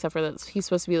get, except for that he's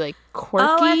supposed to be quirky.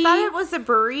 Oh, I thought it was a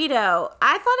burrito.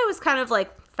 I thought it was kind of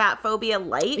fat phobia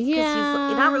light. Yeah.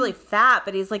 He's not really fat,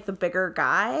 but he's the bigger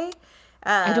guy.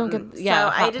 I don't get,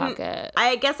 Hot Pocket.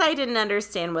 I guess I didn't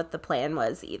understand what the plan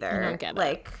was either. I don't get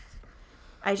it.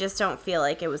 I just don't feel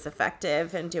like it was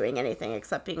effective in doing anything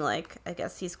except being I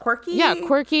guess he's quirky. Yeah,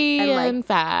 quirky and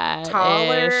fat.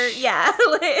 Taller. Yeah.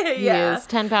 He is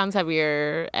 10 pounds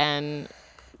heavier and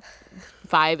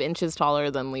 5 inches taller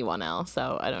than Lin Whannell,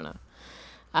 so I don't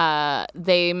know.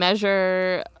 They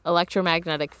measure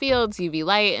electromagnetic fields, UV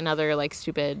light, and other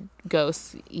stupid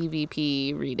ghost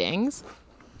EVP readings.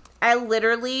 I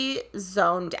literally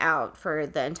zoned out for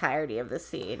the entirety of the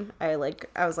scene. I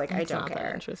was like, I don't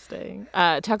care. Interesting.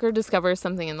 Tucker discovers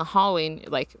something in the hallway,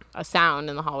 a sound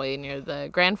in the hallway near the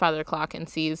grandfather clock, and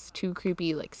sees 2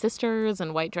 creepy sisters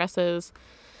in white dresses.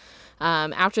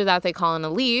 After that, they call in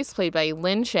Elise, played by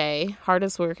Lin Shaye,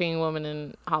 hardest working woman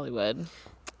in Hollywood.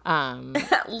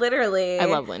 Literally. I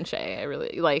love Lin Shaye. I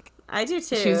really like. I do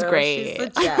too. She's great. She's a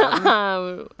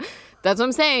gem. That's what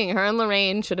I'm saying. Her and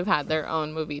Lorraine should have had their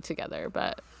own movie together,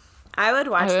 but I would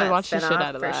watch the shit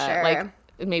out of for that. sure. Like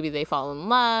maybe they fall in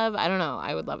love. I don't know.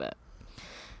 I would love it.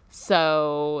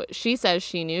 So she says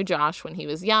she knew Josh when he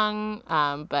was young,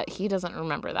 but he doesn't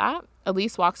remember that.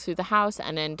 Elise walks through the house,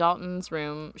 and in Dalton's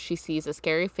room, she sees a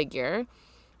scary figure.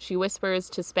 She whispers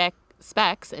to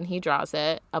Specs, and he draws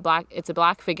it. It's a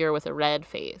black figure with a red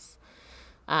face.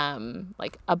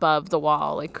 Like above the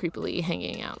wall, like creepily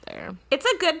hanging out there. It's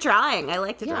a good drawing. I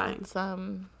like the drawing. It's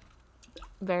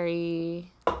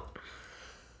very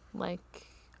like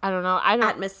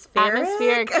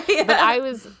atmospheric. Yeah. But I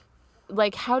was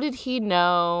like, how did he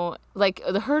know? Like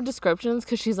her descriptions,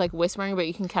 because she's like whispering, but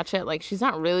you can catch it. Like she's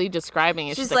not really describing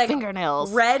it. She's like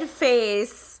fingernails, red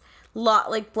face,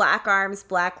 like black arms,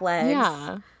 black legs.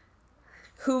 Yeah.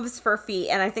 Hooves for feet,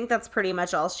 and I think that's pretty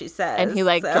much all she says. And he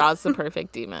draws the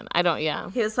perfect demon.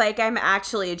 He was like, I'm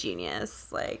actually a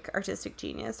genius, like artistic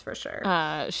genius for sure.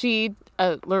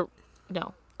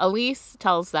 Elise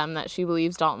tells them that she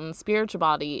believes Dalton's spiritual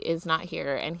body is not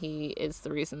here, and he is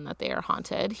the reason that they are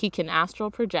haunted. He can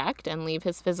astral project and leave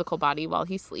his physical body while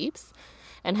he sleeps,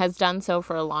 and has done so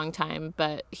for a long time,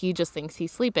 but he just thinks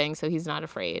he's sleeping, so he's not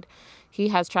afraid. He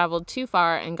has traveled too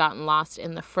far and gotten lost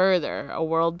in the further, a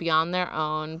world beyond their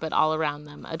own, but all around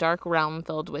them, a dark realm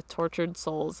filled with tortured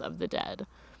souls of the dead.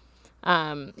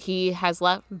 He has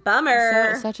left.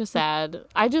 Bummer. Such a sad.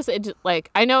 I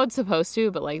know it's supposed to,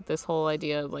 but like this whole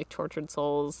idea of like tortured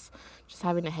souls just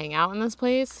having to hang out in this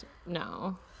place,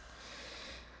 no.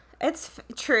 It's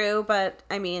true, but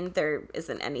I mean, there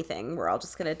isn't anything. We're all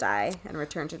just gonna die and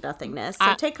return to nothingness.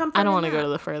 So take comfort. I don't want to go to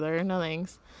the further. No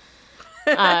thanks.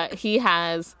 He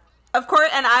has, of course,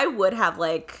 and I would have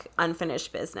like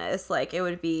unfinished business. Like it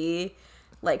would be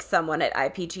like someone at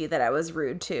IPG that I was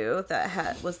rude to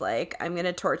that was like, I'm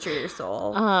gonna torture your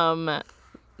soul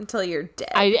until you're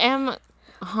dead. I am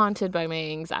haunted by my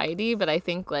anxiety, but I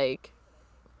think like,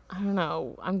 I don't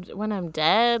know, when I'm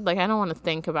dead, like I don't want to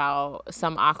think about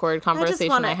some awkward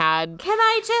conversation I had. Can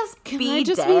I just be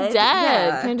dead?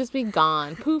 Yeah. Can I just be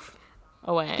gone? Poof.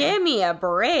 Away. Give me a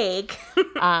break.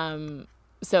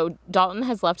 So Dalton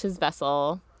has left his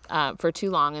vessel for too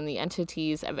long, and the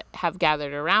entities have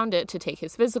gathered around it to take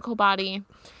his physical body.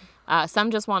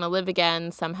 Some just want to live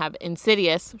again. Some have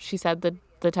Insidious. She said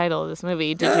the title of this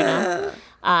movie. Did you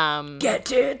know?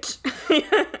 Get it?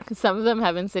 Some of them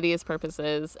have insidious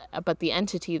purposes, but the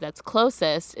entity that's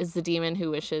closest is the demon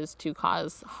who wishes to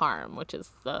cause harm, which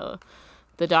is the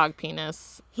dog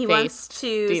penis. He wants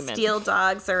to demon. Steal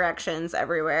dogs' erections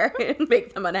everywhere and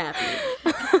make them unhappy.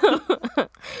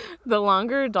 The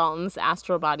longer Dalton's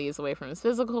astral body is away from his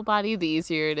physical body, the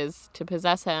easier it is to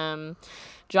possess him.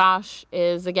 Josh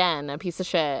is again a piece of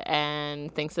shit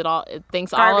and thinks all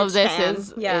of this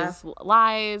is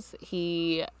lies.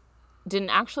 He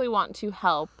didn't actually want to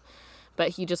help, but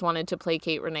he just wanted to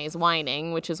placate Renee's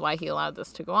whining, which is why he allowed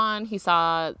this to go on. He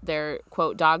saw their,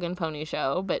 quote, dog and pony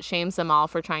show, but shames them all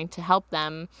for trying to help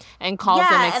them and calls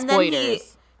them exploiters. And then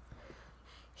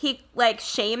he like,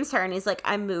 shames her, and he's like,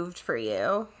 I'm moved for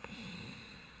you.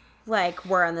 Like,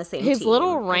 we're on the same team. His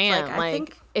little rant, I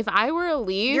think if I were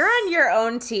Elise... You're on your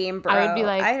own team, bro. I would be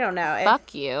like, I don't know.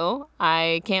 Fuck you.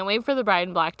 I can't wait for the bride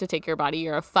in black to take your body.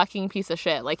 You're a fucking piece of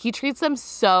shit. Like, he treats them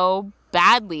so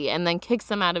badly and then kicks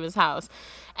them out of his house.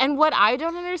 And what I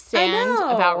don't understand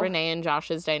about Renee and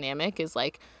Josh's dynamic is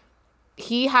like,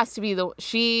 he has to be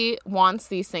she wants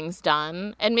these things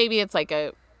done, and maybe it's like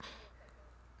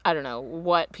I don't know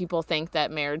what people think that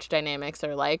marriage dynamics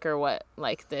are like, or what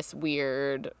like this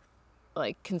weird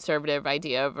like conservative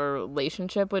idea of a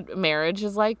relationship with marriage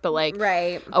is like, but like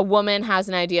a woman has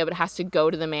an idea but has to go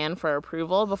to the man for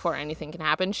approval before anything can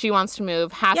happen. She wants to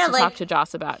move, has to talk to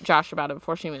Josh about it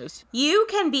before she moves. You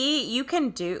can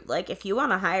do, like, if you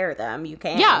want to hire them, you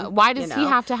can. Yeah, why does he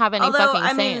have to have any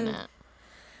fucking say in it?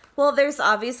 Well, there's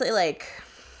obviously like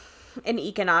an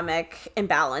economic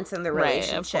imbalance in the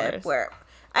relationship where,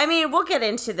 I mean, we'll get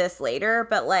into this later,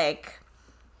 but like,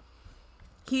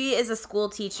 he is a school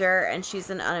teacher and she's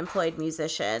an unemployed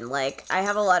musician. Like, I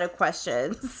have a lot of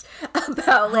questions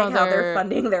about like how they're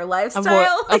funding their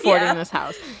lifestyle, affording this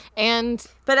house.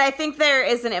 But I think there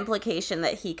is an implication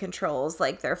that he controls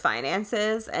like their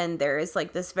finances, and there is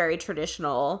like this very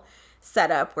traditional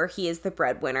setup where he is the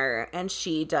breadwinner and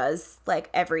she does like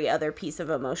every other piece of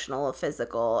emotional or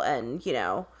physical, and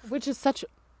which is such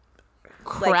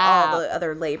crap. Like all the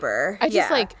other labor. I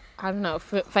just like, I don't know,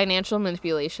 financial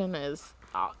manipulation is,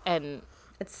 and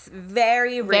it's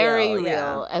very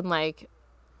real, and like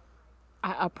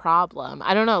a problem.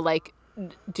 I don't know, like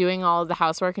doing all of the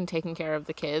housework and taking care of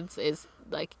the kids is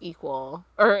like equal,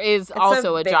 or is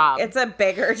also a job. It's a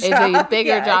bigger job. It's a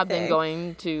bigger job than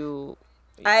going to.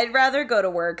 I'd rather go to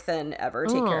work than ever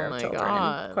take care of children.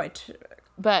 God.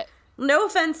 But no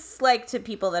offense, like, to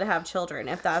people that have children,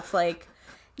 if that's like,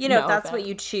 if that's what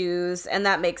you choose and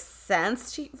that makes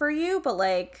sense for you, but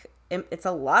like, it's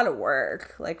a lot of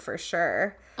work, like, for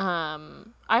sure.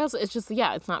 It's just,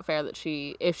 it's not fair that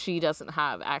if she doesn't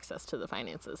have access to the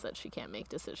finances, that she can't make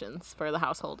decisions for the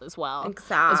household as well.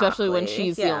 Exactly. Especially when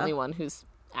she's the only one who's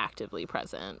actively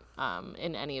present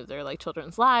in any of their like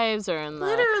children's lives or in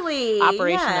the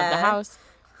operation of the house.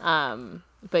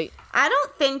 But I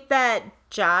don't think that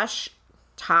Josh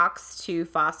talks to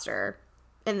Foster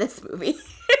in this movie.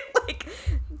 Like,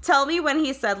 tell me when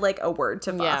he said like a word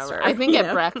to Foster. Yeah, I think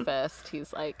at breakfast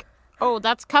he's like, "Oh,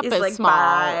 that cup is like, small."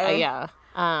 Yeah.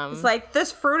 It's like,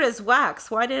 this fruit is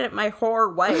wax. Why didn't my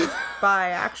whore wife buy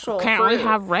actual Can't fruit? we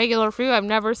have regular fruit? I've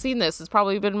never seen this. It's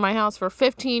probably been in my house for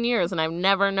 15 years, and I've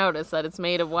never noticed that it's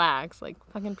made of wax. Like,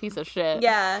 fucking piece of shit.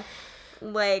 Yeah.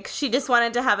 Like, she just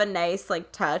wanted to have a nice,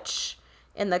 like, touch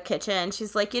in the kitchen.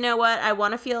 She's like, you know what? I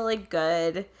want to feel, like,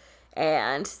 good,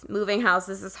 and moving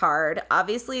houses is hard.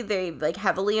 Obviously, they, like,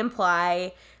 heavily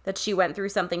imply that she went through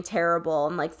something terrible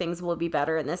and, like, things will be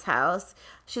better in this house.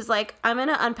 She's like, I'm going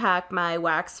to unpack my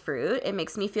wax fruit. It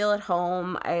makes me feel at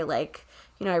home. I, like,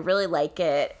 I really like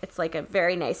it. It's, like, a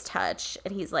very nice touch.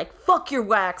 And he's like, fuck your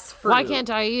wax fruit. Why can't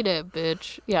I eat it,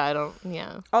 bitch? Yeah.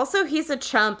 Also, he's a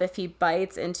chump if he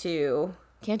bites into...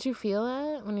 Can't you feel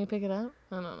it when you pick it up?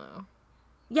 I don't know.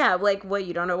 Yeah, like, what,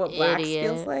 you don't know what wax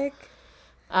feels like?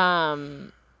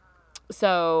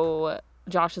 So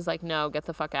Josh is like, no, get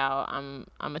the fuck out. I'm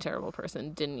a terrible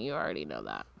person. Didn't you already know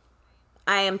that?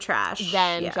 I am trash.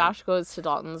 Then Josh goes to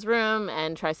Dalton's room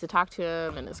and tries to talk to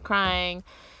him and is crying,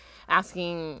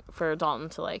 asking for Dalton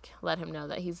to, like, let him know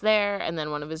that he's there. And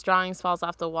then one of his drawings falls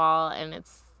off the wall, and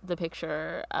it's the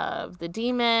picture of the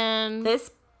demon.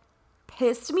 This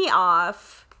pissed me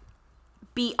off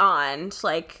beyond,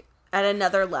 like, at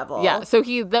another level. Yeah, so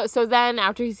so then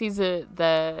after he sees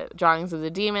the drawings of the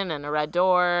demon and a red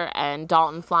door and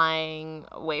Dalton flying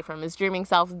away from his dreaming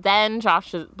self, then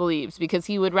Josh believes, because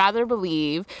he would rather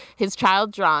believe his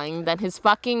child drawing than his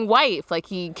fucking wife. Like,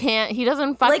 he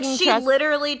doesn't fucking like, she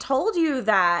literally told you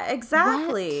that.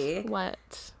 Exactly.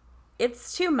 What?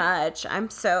 It's too much. I'm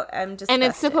disgusted. And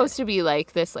it's supposed to be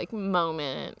like this, like,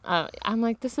 moment. I'm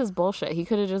like, this is bullshit. He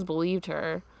could have just believed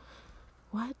her.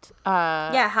 What?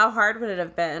 Yeah, how hard would it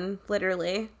have been?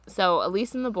 Literally. So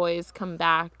Elise and the boys come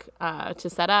back to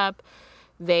set up.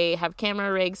 They have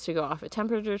camera rigs to go off at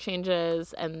temperature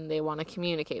changes, and they want to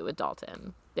communicate with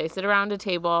Dalton. They sit around a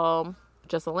table.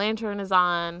 Just a lantern is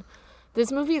on.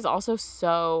 This movie is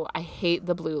also I hate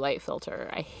the blue light filter.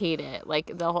 I hate it.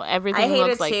 Like, everything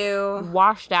looks like too.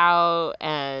 Washed out,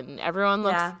 and everyone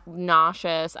looks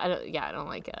nauseous. I don't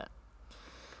like it.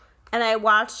 And I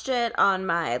watched it on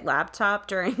my laptop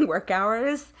during work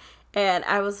hours, and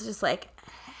I was just like,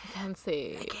 I can't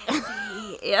see.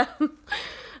 Yeah.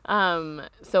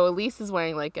 So Elise is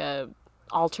wearing, like, a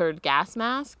altered gas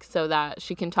mask so that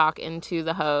she can talk into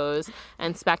the hose,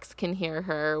 and Specs can hear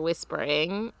her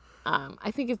whispering.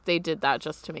 I think if they did that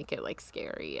just to make it, like,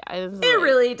 scary. It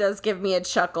really does give me a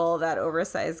chuckle, that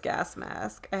oversized gas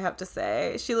mask, I have to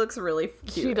say. She looks really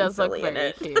cute. She does look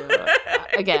pretty cute.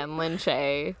 Again, Lin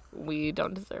Shaye, we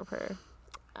don't deserve her.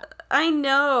 I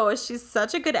know. She's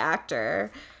such a good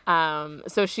actor.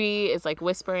 So she is, like,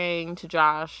 whispering to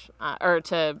Josh, or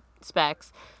to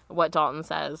Specs, what Dalton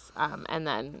says, and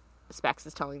then Specs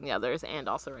is telling the others and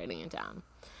also writing it down.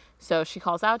 So she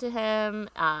calls out to him,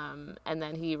 and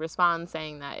then he responds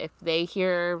saying that if they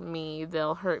hear me,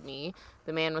 they'll hurt me.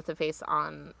 The man with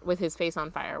his face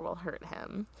on fire will hurt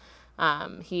him.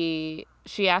 She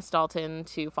asked Dalton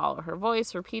to follow her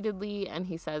voice repeatedly, and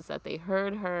he says that they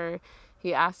heard her.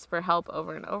 He asks for help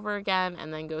over and over again,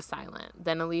 and then goes silent.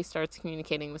 Then Elise starts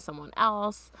communicating with someone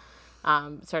else.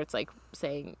 Starts, like,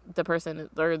 saying the person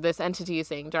or this entity is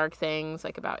saying dark things,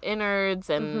 like, about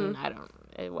innards, and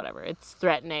whatever. It's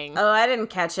threatening. Oh, I didn't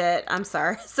catch it. I'm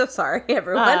sorry. So sorry,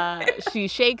 everyone. She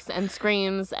shakes and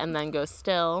screams and then goes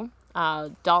still.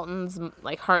 Dalton's,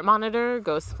 like, heart monitor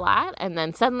goes flat, and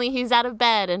then suddenly he's out of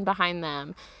bed and behind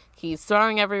them. He's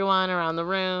throwing everyone around the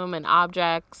room and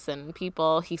objects and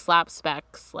people. He slaps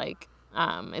Specs, like,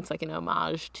 it's like an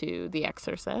homage to The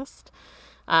Exorcist.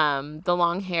 The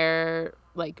long hair,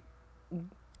 like,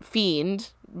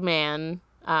 fiend man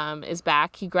is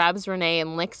back. He grabs Renee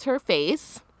and licks her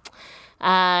face.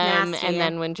 And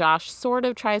then when Josh sort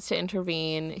of tries to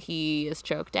intervene, he is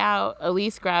choked out.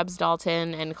 Elise grabs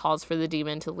Dalton and calls for the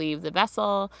demon to leave the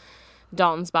vessel.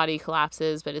 Dalton's body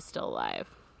collapses but is still alive.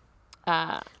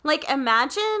 Like,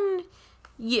 imagine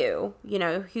you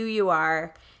know, who you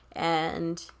are,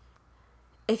 and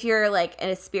if you're, like,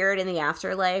 a spirit in the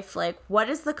afterlife, like, what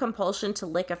is the compulsion to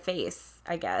lick a face,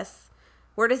 I guess?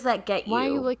 Where does that get you? Why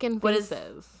are you licking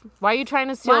faces? Why are you trying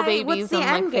to steal babies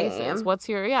and lick faces? What's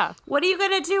your, What are you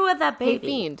going to do with that baby?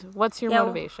 Hey, Fiend, what's your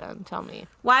motivation? Tell me.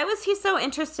 Why was he so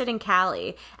interested in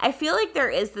Callie? I feel like there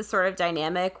is this sort of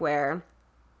dynamic where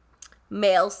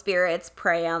male spirits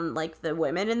prey on, like, the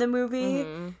women in the movie,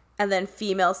 and then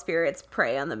female spirits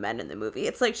prey on the men in the movie.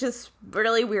 It's, like, just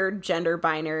really weird gender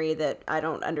binary that I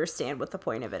don't understand what the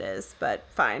point of it is, but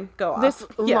fine, go off. This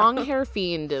long hair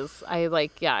fiend is,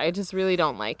 I just really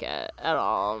don't like it at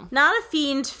all. Not a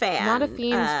Fiend fan. Not a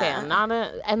Fiend fan.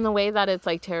 And the way that it's,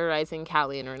 like, terrorizing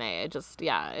Callie and Renee,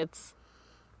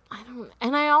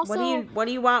 What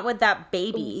do you want with that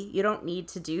baby? You don't need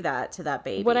to do that to that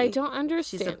baby. What I don't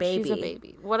understand. She's a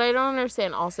baby. What I don't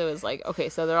understand also is, like, okay,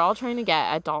 so they're all trying to get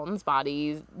at Dalton's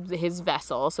body, his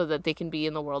vessel, so that they can be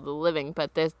in the world of the living.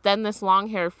 But then this long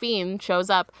hair fiend shows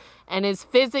up and is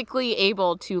physically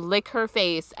able to lick her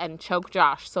face and choke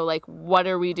Josh. So, like, what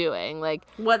are we doing? Like,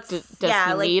 does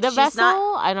he need a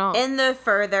vessel? I don't. In the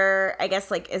further, I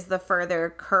guess, like, is the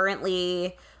further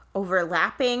currently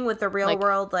overlapping with the real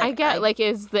world? Like, I get, like,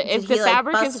 if the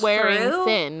fabric is wearing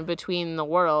thin between the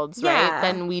worlds, right,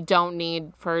 then we don't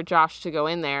need for Josh to go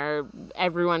in there.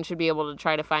 Everyone should be able to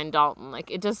try to find Dalton.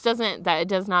 Like, it just does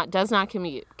not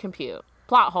compute.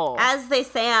 Plot hole. As they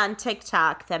say on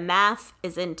TikTok, the math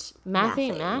isn't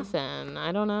ain't mathin'.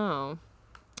 I don't know.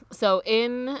 So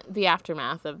in the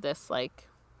aftermath of this, like,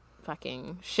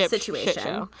 fucking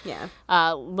situation.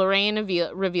 Lorraine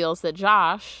reveals that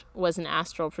Josh was an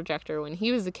astral projector when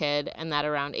he was a kid, and that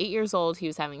around 8 years old he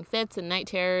was having fits and night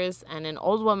terrors, and an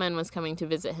old woman was coming to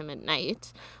visit him at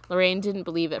night. Lorraine didn't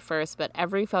believe at first, but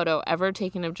every photo ever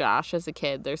taken of Josh as a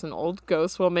kid, there's an old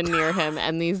ghost woman near him,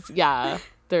 and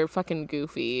they're fucking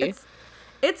goofy.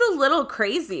 It's a little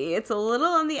crazy. It's a little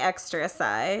on the extra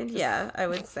side. Yeah, I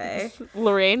would say.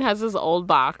 Lorraine has this old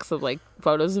box of, like,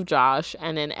 photos of Josh,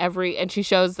 and she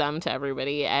shows them to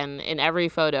everybody, and in every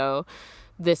photo,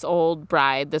 this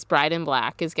bride in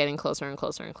black is getting closer and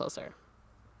closer and closer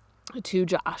to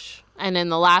Josh. And in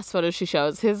the last photo she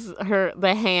shows,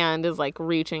 the hand is, like,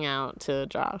 reaching out to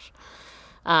Josh.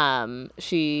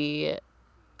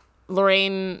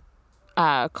 Lorraine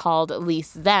called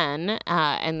Elise then,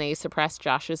 and they suppressed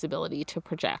Josh's ability to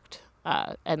project.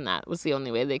 And that was the only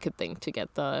way they could think to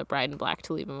get the bride in black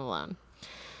to leave him alone.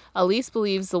 Elise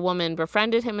believes the woman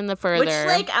befriended him in the further. Which,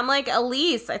 like, I'm like,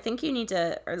 Elise, I think you need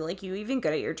to, or, like, you even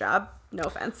good at your job? No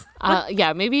offense.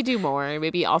 Maybe do more.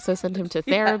 Maybe also send him to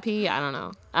therapy. I don't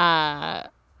know.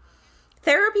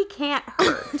 Therapy can't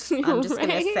hurt. I'm just going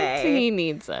to say. He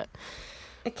needs it.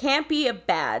 It can't be a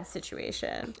bad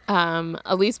situation.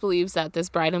 Elise believes that this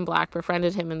bride in black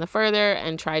befriended him in the further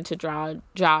and tried to draw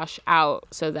Josh out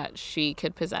so that she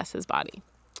could possess his body.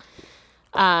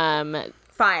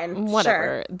 Fine.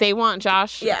 Whatever. Sure. They want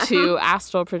Josh to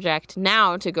astral project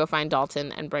now to go find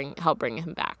Dalton and help bring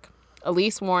him back.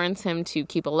 Elise warns him to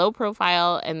keep a low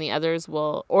profile, and the others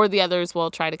will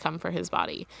try to come for his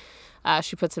body.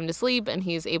 She puts him to sleep, and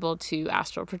he's able to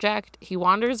astral project. He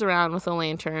wanders around with a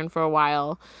lantern for a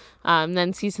while,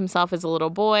 then sees himself as a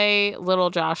little boy. Little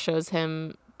Josh shows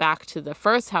him back to the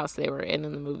first house they were in the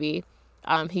movie.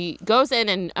 He goes in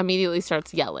and immediately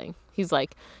starts yelling. He's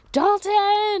like,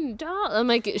 Dalton! I'm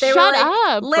like, shut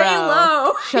up, lay bro.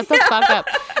 low. Shut the fuck up.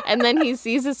 And then he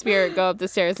sees a spirit go up the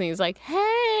stairs, and he's like,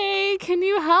 hey, can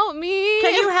you help me?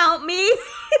 Can you help me?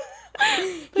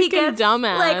 He gets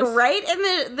dumbass. Like, right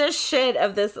in the shit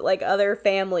of this, like, other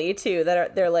family too,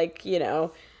 they're like, you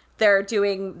know, they're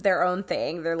doing their own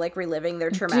thing. They're, like, reliving their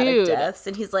traumatic deaths,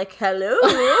 and he's like, hello.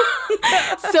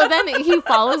 So then he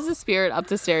follows the spirit up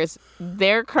the stairs.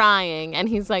 They're crying, and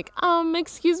he's like,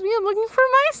 excuse me, I'm looking for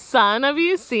my son. Have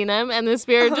you seen him? And the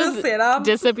spirit just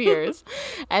disappears.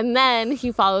 And then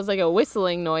he follows, like, a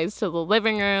whistling noise to the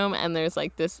living room, and there's,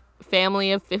 like, this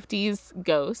family of 50s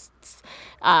ghosts.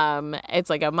 It's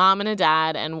like a mom and a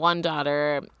dad and one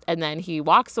daughter, and then he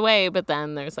walks away, but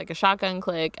then there's, like, a shotgun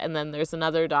click, and then there's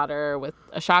another daughter with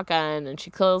a shotgun, and she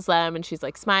kills them, and she's,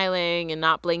 like, smiling and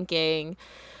not blinking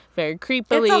very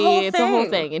creepily. It's a whole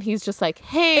thing. And he's just like,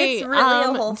 hey, it's really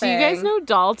a whole thing. Do you guys know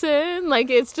Dalton? Like,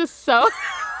 it's just so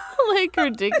like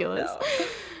ridiculous.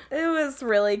 It was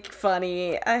really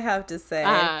funny, I have to say.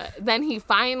 Then he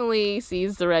finally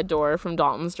sees the red door from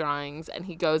Dalton's drawings, and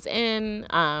he goes in.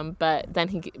 But then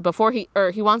he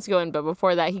wants to go in, but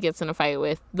before that, he gets in a fight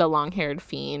with the long-haired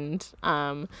fiend.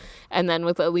 And then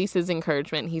with Elise's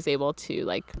encouragement, he's able to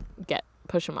like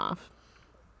push him off.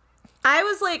 I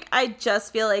was like, I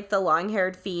just feel like the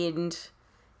long-haired fiend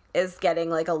is getting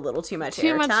like a little too much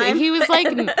airtime. He was like,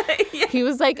 yeah. He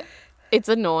was like, it's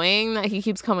annoying that he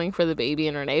keeps coming for the baby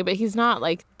and Renee, but he's not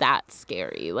like that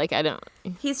scary. Like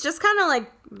he's just kind of like,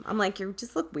 I'm like, you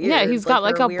just look weird. Yeah, he's got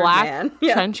like a black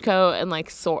yeah. trench coat and like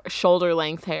shoulder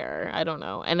length hair. I don't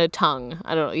know, and a tongue.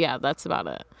 I don't. Yeah, that's about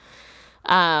it.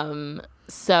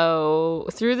 So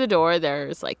through the door,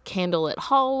 there's like candlelit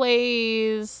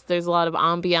hallways. There's a lot of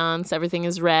ambiance. Everything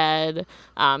is red.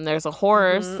 There's a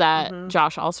horse that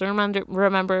Josh also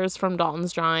remembers from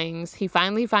Dalton's drawings. He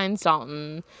finally finds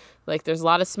Dalton. Like there's a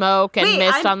lot of smoke and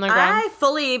mist on the ground. I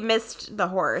fully missed the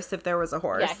horse. If there was a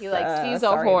horse, yeah, he like sees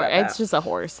a horse. It's just a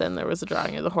horse, and there was a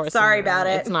drawing of the horse. Sorry about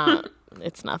it. It's not.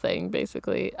 It's nothing,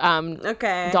 basically.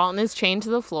 Okay. Dalton is chained to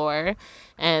the floor,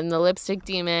 and the lipstick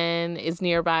demon is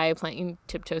nearby playing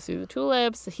Tiptoe Through the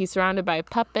Tulips. He's surrounded by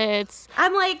puppets.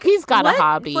 I'm like, he's got a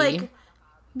hobby. Like,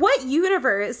 what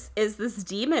universe is this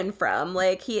demon from?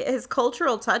 Like, his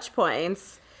cultural touch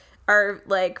points are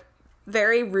like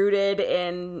very rooted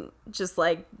in just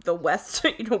like the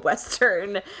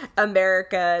Western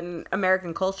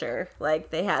American culture. Like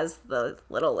they has the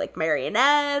little like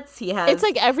marionettes. He has it's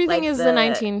like everything is the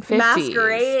 1950s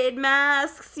masquerade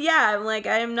masks. Yeah, I'm like,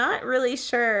 I'm not really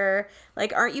sure.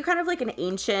 Like, aren't you kind of like an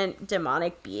ancient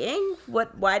demonic being?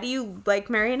 Why do you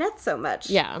like marionettes so much?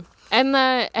 Yeah,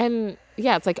 and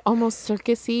yeah, it's like almost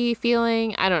circusy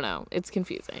feeling. I don't know. It's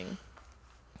confusing.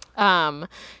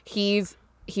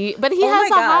 He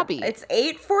has a hobby. It's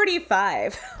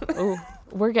 8:45. Oh,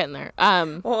 we're getting there.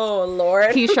 Oh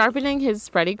Lord. He's sharpening his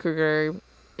Freddy Krueger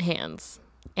hands.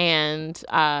 And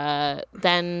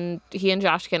then he and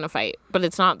Josh get in a fight, but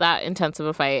it's not that intense of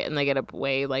a fight, and they get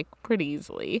away like pretty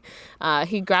easily.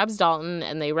 He grabs Dalton,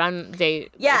 and they run. They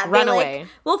run away.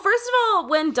 Well, first of all,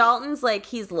 when Dalton's like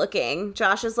he's looking,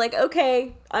 Josh is like,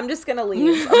 "Okay, I'm just gonna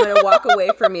leave. I'm gonna walk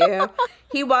away from you."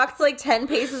 He walks like 10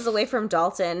 paces away from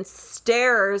Dalton,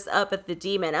 stares up at the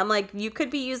demon. I'm like, you could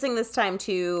be using this time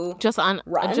to just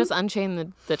run. Just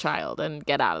unchain the child and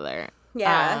get out of there.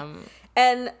 Yeah.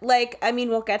 And, like, I mean,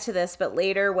 we'll get to this, but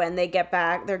later when they get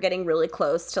back, they're getting really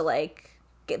close to, like,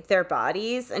 get their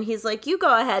bodies. And he's like, you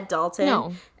go ahead, Dalton.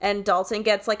 No. And Dalton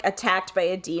gets, like, attacked by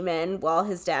a demon while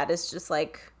his dad is just,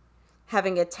 like,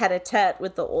 having a tete-a-tete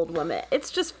with the old woman.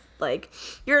 It's just, like,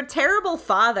 you're a terrible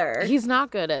father. He's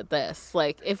not good at this.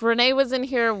 Like, if Renee was in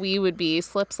here, we would be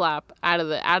slip-slap out of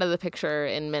the picture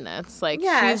in minutes. Like,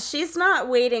 yeah, she's not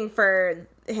waiting for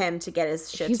him to get his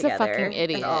shit together. He's a fucking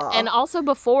idiot. And also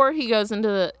before he goes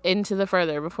into the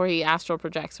further, before he astral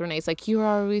projects, Renee's like, you're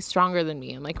always stronger than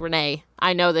me. I'm like, Renee,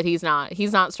 I know that he's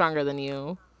not stronger than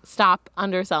you. Stop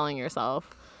underselling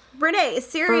yourself. Renee,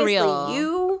 seriously,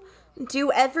 you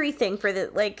do everything for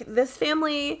this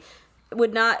family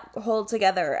would not hold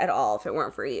together at all if it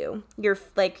weren't for you. You're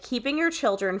like keeping your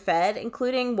children fed,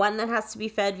 including one that has to be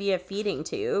fed via feeding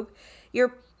tube.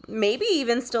 You're maybe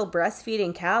even still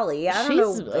breastfeeding Callie. I don't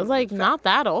know. She's like not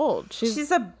that old.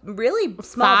 She's a really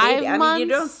small 5 baby.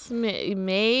 months, I mean, you don't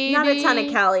maybe not a ton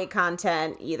of Callie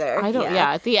content either. I don't.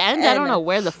 Yeah, at the end, I don't know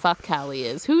where the fuck Callie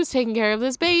is. Who's taking care of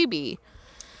this baby?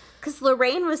 Because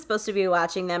Lorraine was supposed to be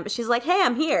watching them, but she's like, "Hey,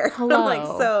 I'm here." Hello. I'm like,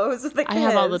 "So who's with the kids?" I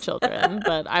have all the children,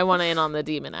 but I want in on the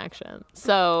demon action.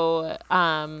 So,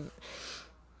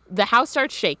 the house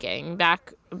starts shaking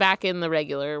back in the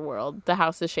regular world. The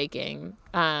house is shaking.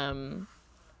 And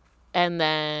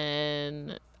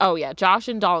then, Josh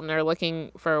and Dalton are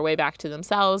looking for a way back to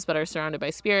themselves, but are surrounded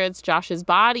by spirits. Josh's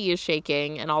body is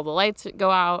shaking, and all the lights go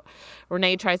out.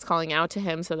 Renee tries calling out to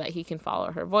him so that he can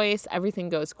follow her voice. Everything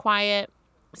goes quiet.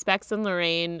 Specs and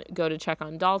Lorraine go to check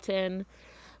on Dalton,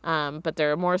 but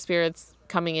there are more spirits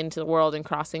coming into the world and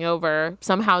crossing over.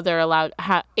 Somehow they're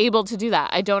able to do that.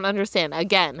 I don't understand.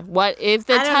 Again, what if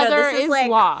the tether is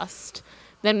lost?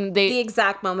 Then the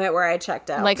exact moment where I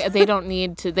checked out. Like they didn't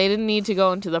need to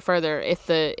go into the further if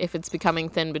it's becoming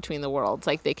thin between the worlds.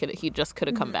 Like he just could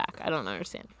have come back. I don't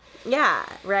understand. Yeah,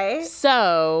 right?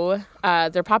 So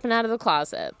they're popping out of the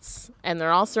closets, and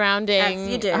they're all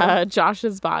surrounding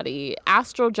Josh's body.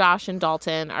 Astral Josh and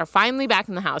Dalton are finally back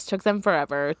in the house. Took them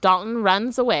forever. Dalton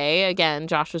runs away. Again,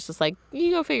 Josh was just like, you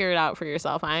go figure it out for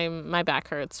yourself. My back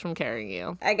hurts from carrying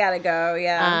you. I gotta go,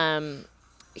 yeah.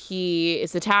 He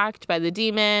is attacked by the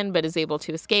demon, but is able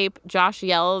to escape. Josh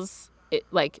yells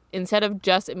instead of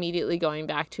just immediately going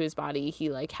back to his body, he,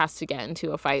 like, has to get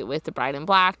into a fight with the bride in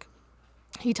black.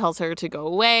 He tells her to go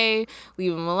away,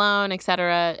 leave him alone,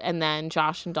 etc. And then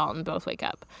Josh and Dalton both wake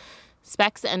up.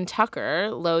 Specs and Tucker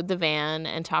load the van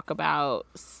and talk about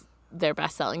their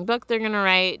best-selling book they're going to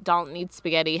write. Dalton eats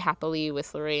spaghetti happily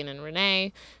with Lorraine and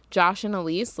Renee. Josh and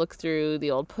Elise look through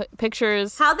the old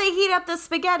pictures. How'd they heat up the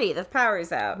spaghetti? The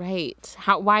power's out. Right.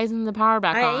 Why isn't the power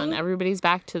back on? Everybody's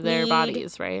back to their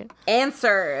bodies, right?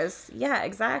 Answers. Yeah,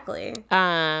 exactly.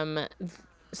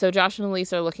 So Josh and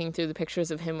Elise are looking through the pictures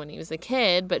of him when he was a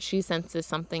kid, but she senses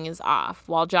something is off.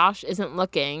 While Josh isn't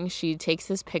looking, she takes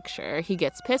his picture. He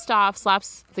gets pissed off,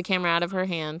 slaps the camera out of her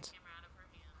hand.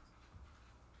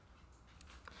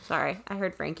 Sorry, I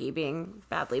heard Frankie being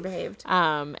badly behaved.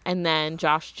 And then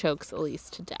Josh chokes Elise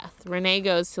to death. Renee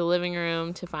goes to the living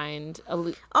room to find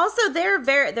Elise. Also,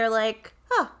 they're like,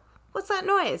 huh, what's that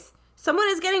noise? Someone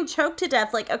is getting choked to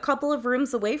death like a couple of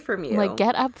rooms away from you. Like,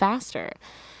 get up faster.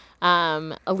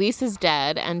 Elise is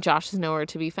dead and Josh is nowhere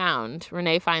to be found.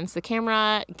 Renee finds the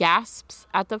camera, gasps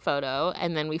at the photo,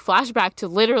 and then we flash back to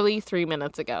literally 3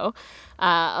 minutes ago.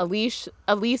 Elise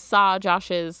saw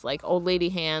Josh's, like, old lady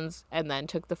hands and then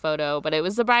took the photo, but it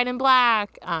was the bride in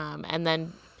black. And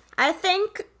then I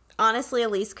think, honestly,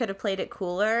 Elise could have played it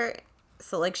cooler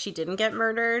so, like, she didn't get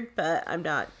murdered, but I'm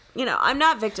not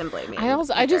victim blaming.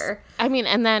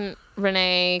 And then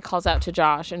Renee calls out to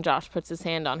Josh, and Josh puts his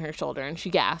hand on her shoulder, and she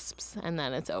gasps, and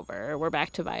then it's over. We're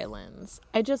back to violins.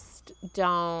 I just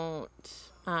don't,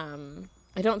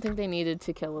 I don't think they needed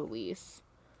to kill Elise.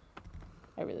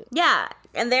 Yeah,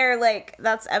 and they're like,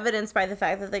 that's evidenced by the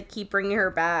fact that they keep bringing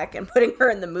her back and putting her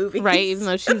in the movies. Right, even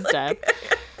though she's dead.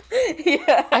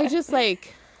 Yeah. I just,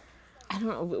 like, I don't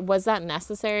know, was that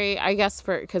necessary? I guess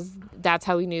because that's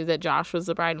how we knew that Josh was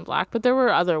the bride in black, but there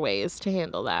were other ways to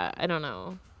handle that. I don't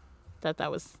know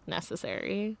that was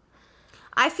necessary.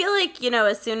 I feel like,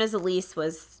 as soon as Elise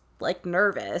was, like,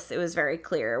 nervous, it was very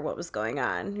clear what was going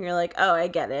on. You're like, oh, I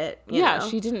get it. You know?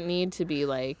 She didn't need to be,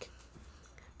 like...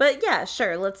 But, yeah,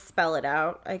 sure, let's spell it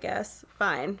out, I guess.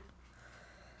 Fine.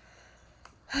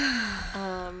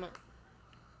 Are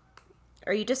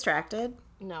you distracted?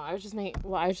 No, I was just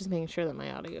making sure that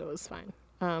my audio was fine.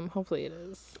 Hopefully it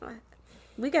is.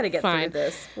 We got to get through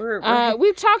this.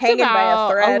 We've talked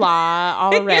about a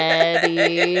lot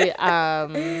already.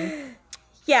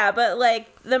 Yeah, but,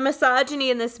 like, the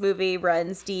misogyny in this movie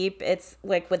runs deep. It's,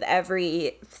 like, with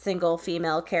every single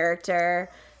female character.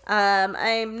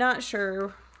 I'm not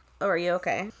sure. Oh, are you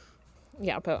okay?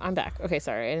 Yeah, but I'm back. Okay,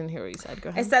 sorry. I didn't hear what you said. Go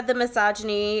ahead. I said the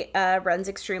misogyny runs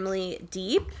extremely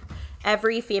deep.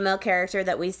 Every female character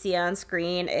that we see on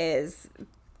screen is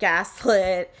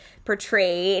gaslit,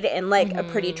 portrayed in, like, a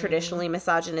pretty traditionally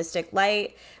misogynistic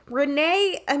light.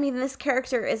 Renee, I mean, this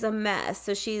character is a mess.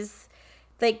 So she's,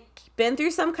 like, been through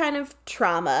some kind of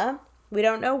trauma. We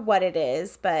don't know what it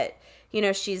is, but,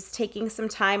 she's taking some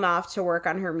time off to work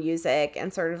on her music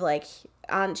and sort of, like,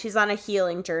 she's on a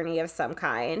healing journey of some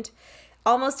kind.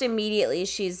 Almost immediately,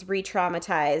 she's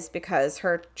re-traumatized because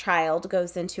her child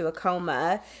goes into a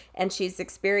coma and she's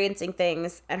experiencing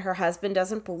things and her husband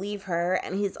doesn't believe her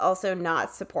and he's also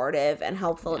not supportive and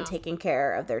helpful in taking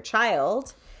care of their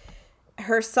child.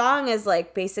 Her song is,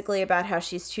 like, basically about how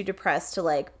she's too depressed to,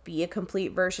 like, be a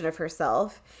complete version of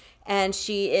herself. And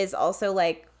she is also,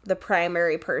 like, the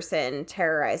primary person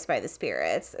terrorized by the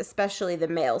spirits, especially the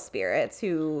male spirits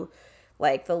who,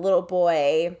 like, the little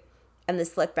boy and the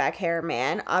slick back hair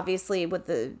man. Obviously, with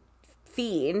the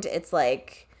fiend, it's,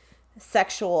 like,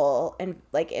 sexual and,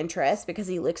 like, interest because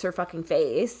he licks her fucking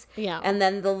face. Yeah. And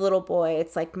then the little boy,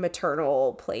 it's, like,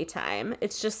 maternal playtime.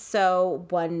 It's just so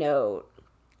one note.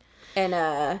 And,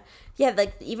 yeah,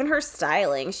 like, even her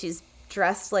styling, she's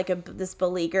dressed like this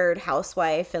beleaguered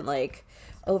housewife and, like,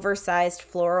 oversized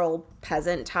floral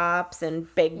peasant tops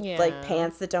and big, like,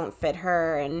 pants that don't fit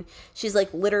her. And she's,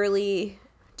 like, literally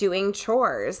doing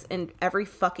chores in every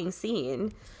fucking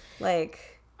scene.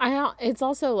 Like, it's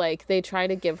also, like, they try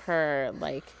to give her,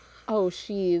 like, oh,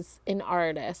 she's an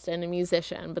artist and a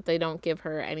musician, but they don't give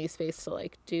her any space to,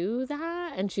 like, do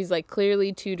that. And she's, like,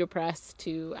 clearly too depressed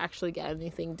to actually get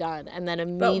anything done. And then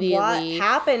immediately... But what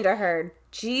happened to her?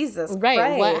 Jesus Christ.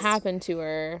 Right, what happened to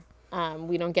her?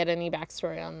 We don't get any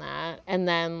backstory on that. And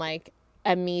then, like,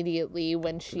 immediately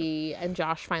when she and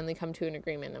Josh finally come to an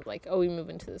agreement of, like, oh, we move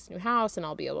into this new house and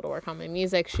I'll be able to work on my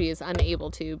music, she is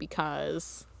unable to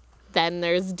because... then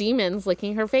there's demons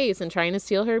licking her face and trying to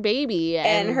steal her baby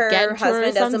and her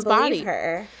husband doesn't believe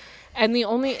her. And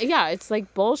it's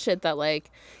like bullshit that,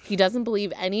 like, he doesn't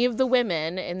believe any of the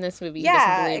women in this movie. He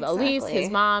doesn't believe Elise, his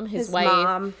mom, his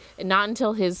wife. And not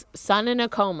until his son in a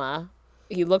coma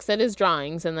he looks at his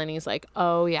drawings and then he's like,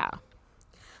 oh yeah.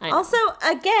 Also,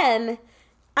 again,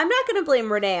 I'm not going to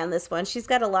blame Renee on this one. She's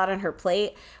got a lot on her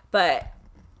plate, but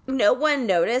no one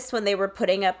noticed when they were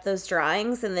putting up those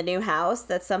drawings in the new house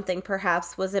that something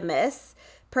perhaps was amiss.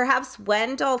 Perhaps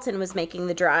when Dalton was making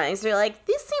the drawings, they're like,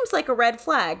 this seems like a red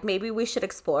flag. Maybe we should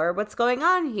explore what's going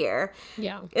on here.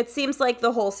 Yeah. It seems like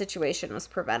the whole situation was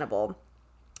preventable.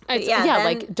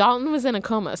 Like Dalton was in a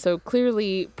coma, so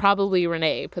clearly probably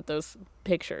Renee put those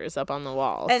pictures up on the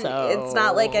wall. And so it's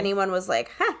not like anyone was like,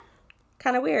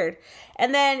 kind of weird.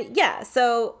 And then,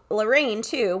 so Lorraine,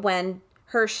 too, when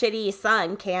her shitty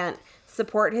son can't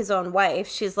support his own wife,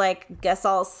 she's like, guess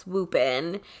I'll swoop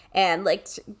in and like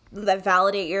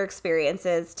validate your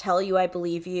experiences, tell you I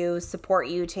believe you, support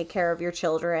you, take care of your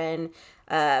children,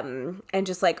 and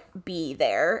just like be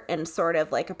there in sort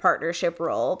of like a partnership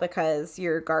role because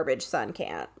your garbage son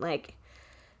can't. Like,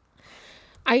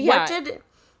 what did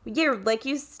like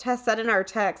you said in our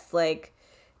text, like,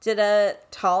 did a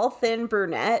tall, thin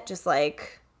brunette just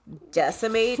like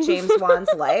decimate James Wan's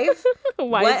life?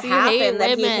 What happened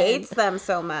that he hates them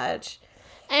so much?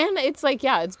 And it's like,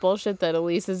 it's bullshit that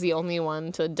Elise is the only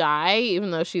one to die,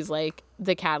 even though she's like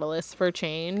the catalyst for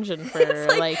change and for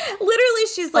like literally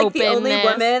she's like openness. The only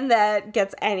woman that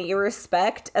gets any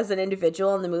respect as an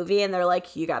individual in the movie, and they're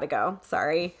like, you gotta go,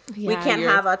 sorry, we can't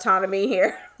have autonomy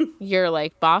here. You're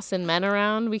like bossing men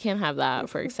around, we can't have that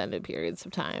for extended periods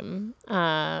of time.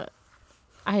 And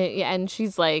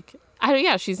she's like,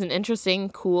 she's an interesting,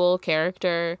 cool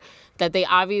character that they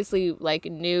obviously like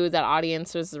knew that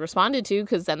audiences responded to,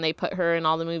 because then they put her in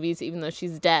all the movies even though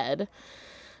she's dead.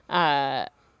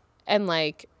 And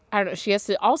like, I don't know, she has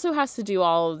to do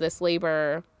all of this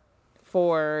labor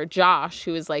for Josh,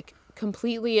 who is like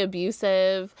completely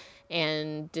abusive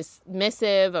and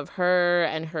dismissive of her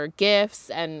and her gifts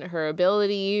and her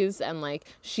abilities, and like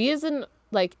she is an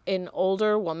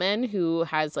older woman who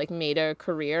has like made a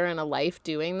career and a life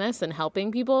doing this and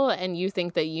helping people, and you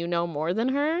think that you know more than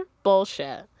her?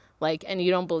 Bullshit. Like, and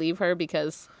you don't believe her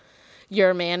because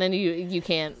you're a man and you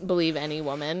can't believe any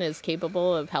woman is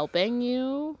capable of helping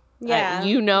you. Yeah.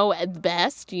 You know at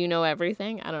best, you know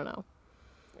everything. I don't know.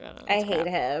 I hate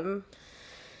him.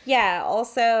 Yeah,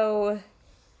 also,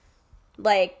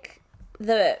 like,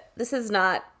 this is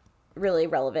not really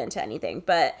relevant to anything,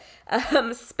 but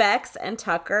Specs and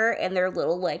Tucker and their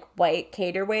little like white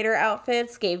cater waiter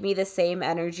outfits gave me the same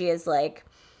energy as like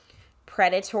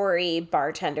predatory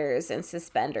bartenders in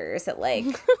suspenders at like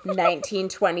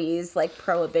 1920s like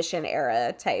prohibition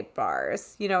era type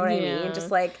bars, you know what I mean?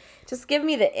 Just give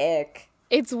me the ick.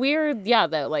 It's weird,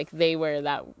 that like they wear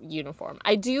that uniform.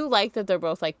 I do like that they're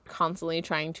both like constantly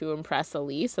trying to impress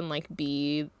Elise and like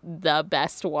be the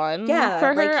best one for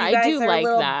her. Like, you guys I do are like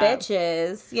little that.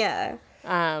 Bitches, yeah.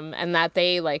 And that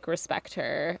they like respect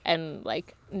her and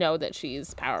like know that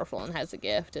she's powerful and has a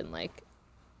gift and like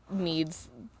needs,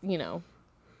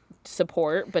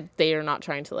 support, but they are not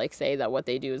trying to like say that what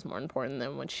they do is more important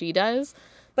than what she does.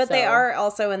 But they are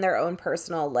also in their own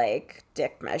personal, like,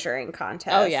 dick measuring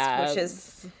contest. Oh, yeah. Which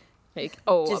is... like,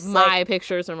 my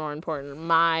pictures are more important.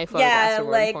 My photographs are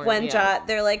more important. Yeah, like, when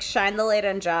they're like, shine the light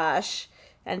on Josh,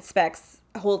 and Specs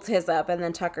holds his up, and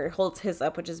then Tucker holds his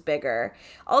up, which is bigger.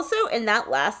 Also, in that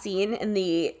last scene in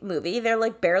the movie, they're,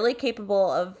 like, barely capable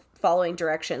of following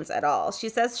directions at all. She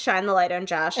says shine the light on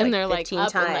Josh and like they're 15 like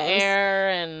up times. In the air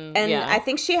and I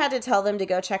think she had to tell them to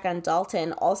go check on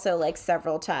Dalton also like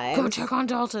several times. Go check on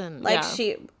Dalton. Like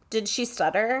did she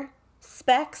stutter?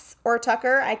 Specs or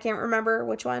Tucker? I can't remember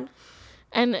which one.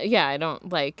 And I don't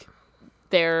like,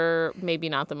 they're maybe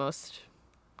not the most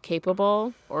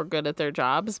capable or good at their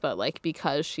jobs, but like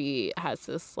because she has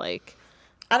this like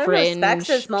I don't know, Specs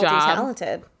is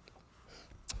multi-talented.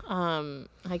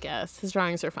 I guess his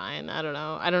drawings are fine. I don't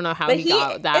know how he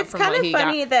got that. It's kind of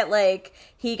funny that like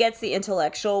he gets the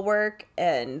intellectual work,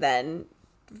 and then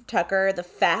Tucker, the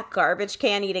fat garbage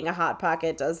can eating a Hot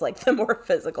Pocket, does like the more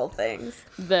physical things.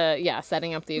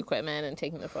 Setting up the equipment and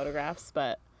taking the photographs,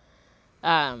 but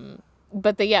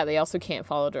they also can't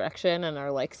follow direction and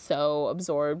are like so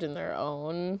absorbed in their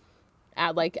own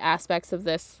like aspects of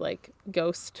this like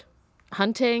ghost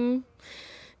hunting,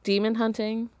 demon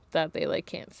hunting, that they like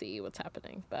can't see what's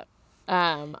happening. But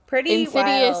pretty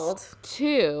Insidious wild.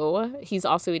 2, he's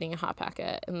also eating a Hot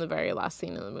Pocket in the very last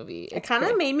scene of the movie. It kind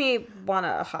of made me want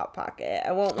a Hot Pocket.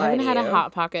 I won't lie. I haven't had a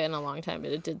Hot Pocket in a long time,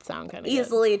 but it did sound kind of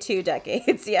easily good. 2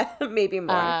 decades. Yeah, maybe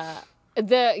more. And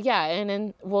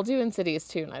then we'll do Insidious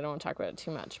 2, and I don't want to talk about it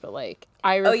too much, but like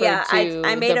I referred to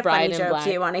I made the a funny Bride in joke. Black.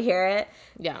 Do you want to hear it?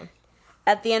 Yeah.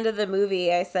 At the end of the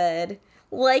movie, I said,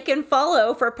 like and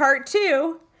follow for part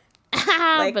 2.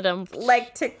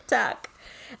 Like TikTok.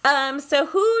 So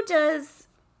who does,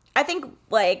 I think,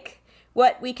 like,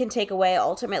 what we can take away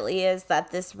ultimately is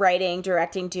that this writing,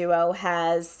 directing duo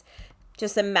has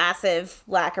just a massive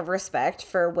lack of respect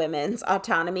for women's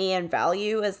autonomy and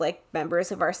value as, like,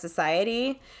 members of our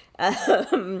society.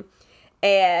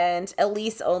 And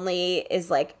Elise only is,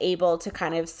 like, able to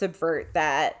kind of subvert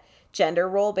that gender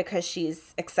role because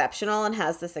she's exceptional and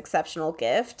has this exceptional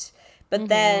gift. But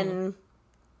then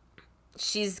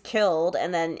she's killed,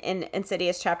 and then in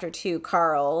Insidious Chapter 2,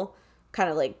 Carl kind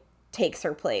of, like, takes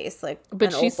her place, like,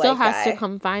 but she still has to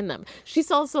come find them. She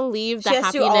still has to leave the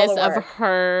happiness of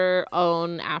her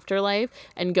own afterlife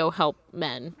and go help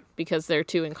men because they're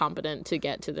too incompetent to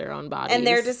get to their own bodies. And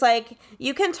they're just like,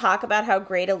 you can talk about how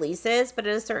great Elise is, but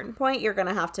at a certain point, you're going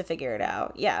to have to figure it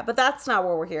out. Yeah, but that's not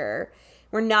where we're here.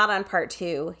 We're not on part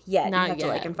 2 yet. Not you have yet.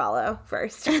 to like and follow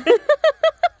first.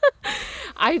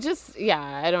 I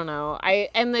don't know.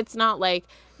 And it's not like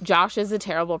Josh is a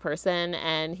terrible person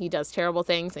and he does terrible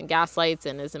things and gaslights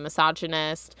and is a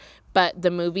misogynist, but the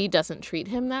movie doesn't treat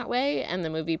him that way, and the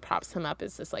movie props him up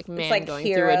as this, like, man, like, going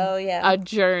hero, through a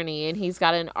journey, and he's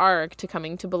got an arc to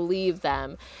coming to believe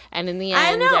them, and in the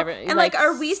end, I know. And like,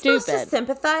 are we supposed to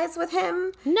sympathize with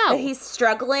him? No. That he's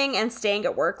struggling and staying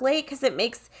at work late? Because it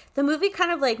makes the movie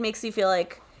kind of, like, makes you feel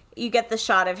like you get the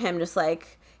shot of him just,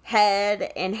 like,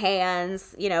 head and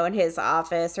hands, you know, in his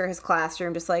office or his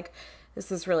classroom, just like,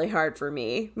 this is really hard for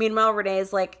me. Meanwhile,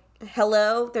 Renee's like,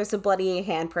 hello, there's a bloody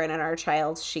handprint on our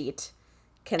child's sheet.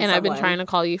 I've been trying to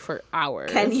call you for hours.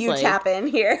 Can you tap in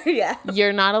here? Yeah.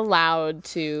 You're not allowed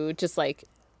to just, like,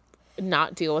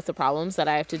 not deal with the problems that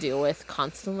I have to deal with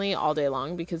constantly all day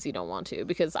long because you don't want to.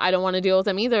 Because I don't want to deal with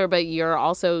them either, but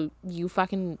you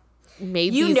fucking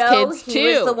made these kids too.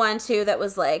 He was the one, too, that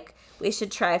was like, we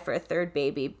should try for a third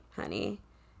baby, honey.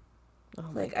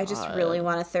 Oh my God. I just really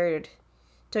want a third.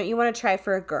 Don't you want to try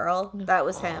for a girl? That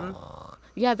was him.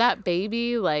 Yeah, that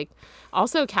baby, like,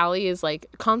 also Callie is, like,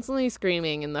 constantly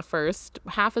screaming in the first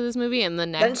half of this movie, and the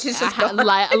next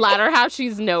latter half,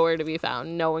 she's nowhere to be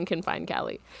found. No one can find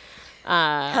Callie.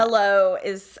 Hello,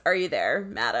 are you there,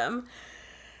 madam?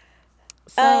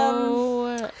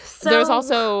 So there's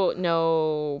also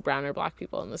no brown or black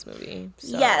people in this movie.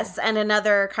 So. Yes, and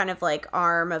another kind of, like,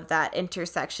 arm of that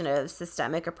intersection of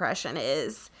systemic oppression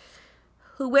is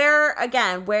where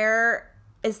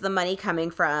is the money coming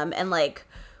from, and, like,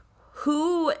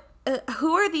 who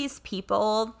are these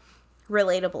people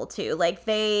relatable to? Like,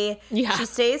 she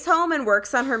stays home and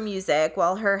works on her music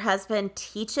while her husband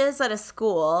teaches at a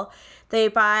school. They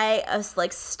buy a,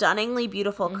 like, stunningly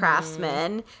beautiful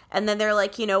craftsman, and then they're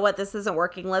like, you know what, this isn't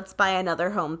working, let's buy another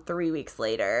home 3 weeks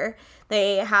later.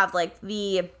 They have, like,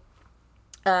 the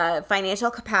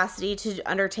financial capacity to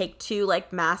undertake 2,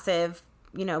 like, massive,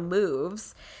 you know,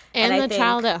 moves. And the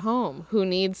child at home who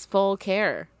needs full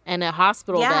care and a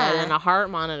hospital bed and a heart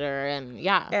monitor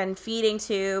and feeding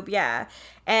tube. Yeah.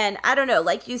 And I don't know,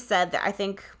 like you said, I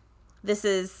think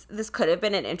this could have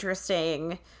been an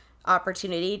interesting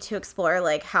opportunity to explore,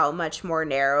 like, how much more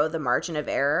narrow the margin of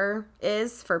error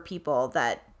is for people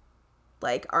that,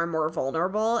 like, are more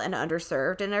vulnerable and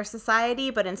underserved in our society.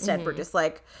 But instead we're just,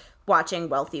 like, watching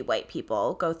wealthy white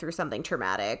people go through something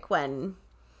traumatic when,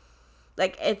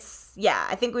 like, I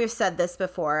think we've said this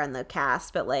before on the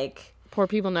cast, but, like, poor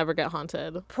people never get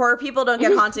haunted. Poor people don't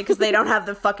get haunted because they don't have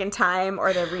the fucking time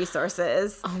or the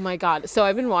resources. Oh my God. So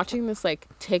I've been watching this, like,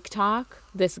 TikTok.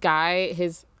 This guy,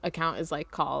 his account is, like,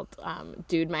 called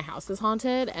Dude, My House is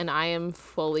Haunted, and I am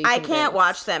fully I can't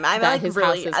watch them. I'm, like,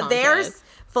 really, they're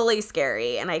fully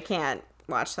scary, and I can't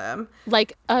watch them.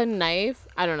 Like, a knife,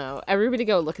 I don't know. Everybody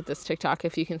go look at this TikTok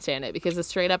if you can stand it, because a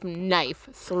straight up knife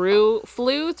flew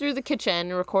through the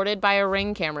kitchen, recorded by a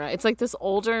Ring camera. It's like this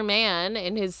older man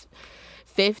in his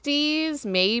 50s,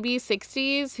 maybe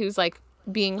 60s, who's, like,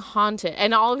 being haunted.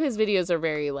 And all of his videos are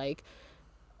very, like,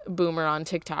 boomer on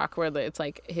TikTok, where it's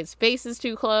like his face is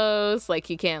too close, like,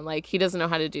 he can't, like, he doesn't know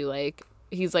how to do, like,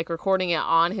 he's, like, recording it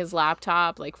on his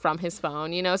laptop, like, from his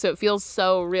phone, you know, so it feels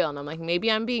so real. And I'm like,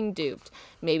 maybe I'm being duped,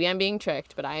 maybe I'm being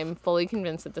tricked, but I am fully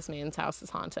convinced that this man's house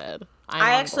is haunted.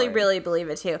 I actually really believe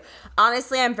it too.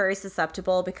 Honestly, I'm very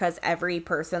susceptible because every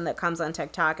person that comes on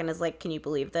TikTok and is like, can you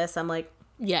believe this? I'm like,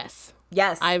 yes,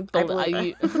 I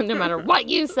believe it. No matter what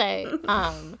you say.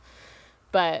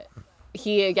 But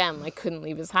he, again, like, couldn't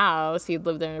leave his house. He'd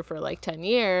lived there for, like, 10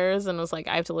 years and was like,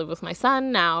 I have to live with my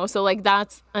son now. So, like,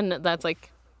 that's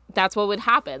what would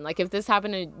happen. Like, if this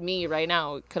happened to me right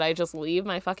now, could I just leave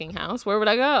my fucking house? Where would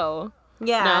I go?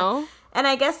 Yeah. No? And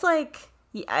I guess, like,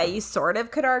 you sort of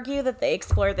could argue that they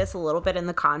explore this a little bit in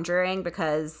The Conjuring,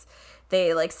 because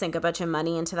they like sink a bunch of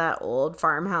money into that old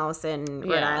farmhouse in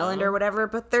Rhode Yeah. Island or whatever,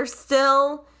 but they're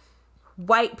still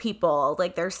white people.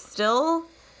 Like, they're still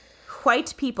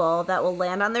white people that will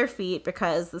land on their feet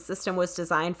because the system was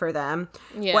designed for them.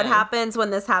 Yeah. What happens when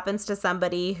this happens to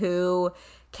somebody who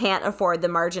can't afford the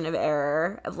margin of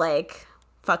error of like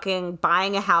fucking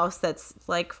buying a house that's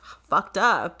like fucked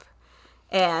up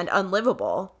and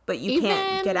unlivable, but you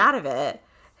can't get out of it?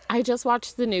 I just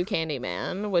watched the new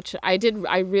Candyman, which I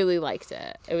really liked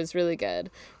it. It was really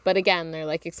good. But again, they're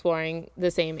like exploring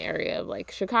the same area of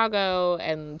like Chicago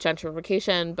and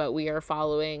gentrification, but we are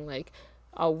following like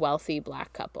a wealthy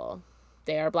Black couple.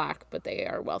 They are Black, but they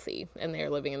are wealthy, and they are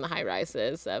living in the high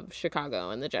rises of Chicago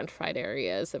and the gentrified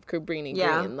areas of Cabrini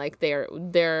Green. Like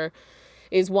there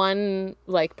is one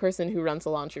like person who runs a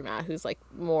laundromat who's like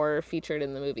more featured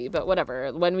in the movie. But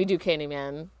whatever. When we do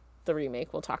Candyman, the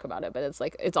remake, we'll talk about it. But it's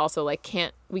like, it's also like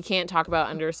we can't talk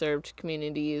about underserved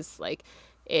communities like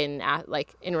in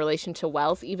relation to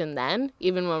wealth even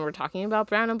when we're talking about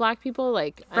brown and Black people.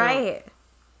 Like,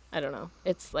 I don't know.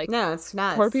 It's like, no, it's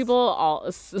not. Poor people all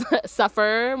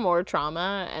suffer more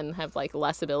trauma and have like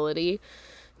less ability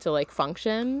to like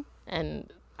function, and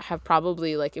have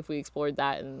probably like, if we explored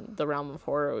that in the realm of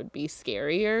horror, it would be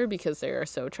scarier because they are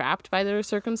so trapped by their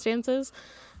circumstances.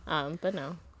 But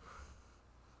no.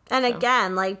 And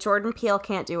again, like, Jordan Peele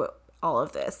can't do all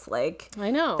of this. Like,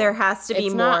 I know there has to be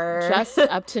it's more. Not just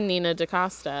up to Nina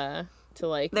DaCosta to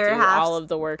like do all of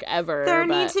the work ever. There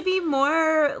need to be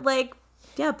more like,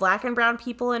 Black and brown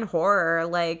people in horror.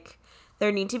 Like,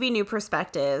 there need to be new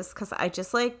perspectives, because I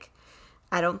just like,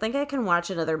 I don't think I can watch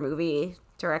another movie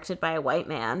directed by a white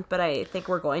man, but I think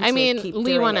we're going to keep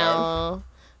Lee doing Whannell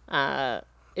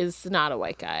is not a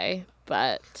white guy,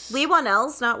 but Lee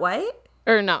Whannell's not white?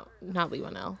 Or no, not Lee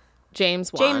Whannell.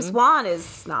 James Wan. James Wan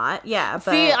is not. Yeah,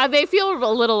 but see, they feel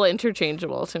a little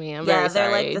interchangeable to me. I'm very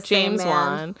sorry. They're like the James same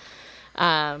man.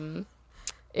 Wan.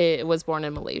 It was born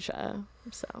in Malaysia,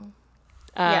 so.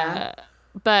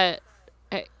 But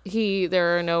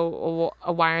there are no.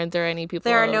 Why aren't there any people?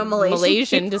 There are no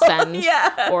Malaysian people. descent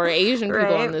or Asian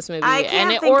people in this movie,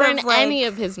 or in any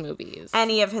of his movies.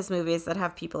 Any of his movies that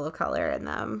have people of color in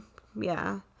them.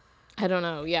 Yeah. I don't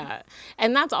know, yeah.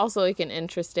 And that's also like an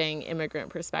interesting immigrant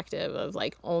perspective of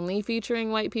like only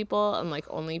featuring white people and like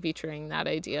only featuring that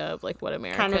idea of like what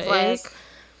America kind of is.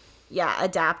 Like,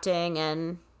 adapting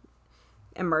and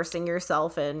immersing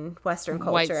yourself in Western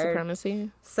culture. White supremacy.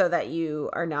 So that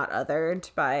you are not othered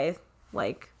by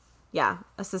like,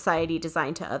 a society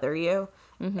designed to other you.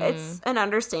 Mm-hmm. It's an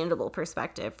understandable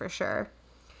perspective for sure.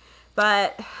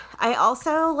 But I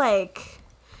also like...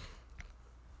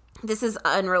 This is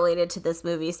unrelated to this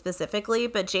movie specifically,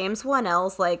 but James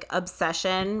Whannell's like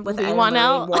obsession with Ed and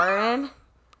Lorraine Warren.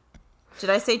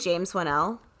 Did I say James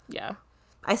Whannell? Yeah.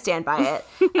 I stand by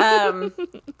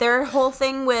it. Their whole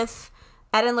thing with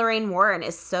Ed and Lorraine Warren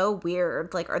is so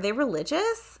weird. Like, are they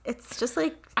religious? It's just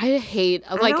like, I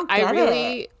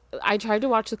tried to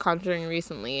watch The Conjuring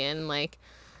recently, and like,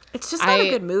 it's just not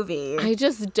a good movie. I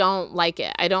just don't like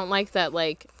it. I don't like that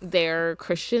like they're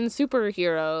Christian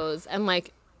superheroes, and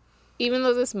like, even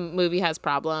though this movie has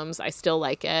problems, I still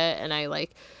like it, and I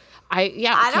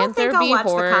don't think I'll watch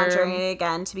The Conjuring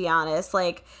again, to be honest.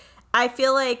 Like, I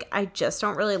feel like I just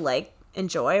don't really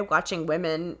enjoy watching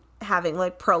women having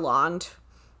like prolonged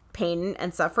pain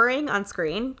and suffering on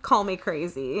screen. Call me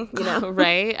crazy, you know?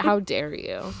 Right? How dare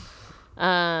you?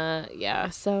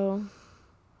 So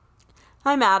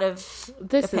I'm out of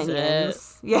this opinions.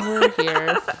 Is it. Yeah, we're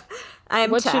here.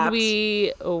 I'm what tapped.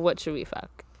 What should we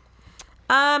fuck?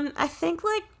 I think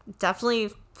like definitely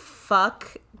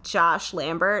fuck Josh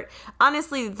Lambert.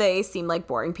 Honestly, they seem like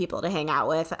boring people to hang out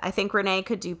with. I think Renee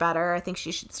could do better. I think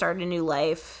she should start a new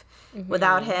life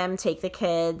without him. Take the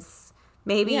kids.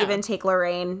 Maybe even take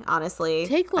Lorraine, honestly.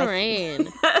 Take Lorraine.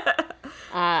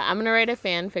 I'm going to write a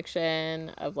fan fiction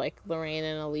of like Lorraine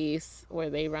and Elise where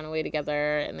they run away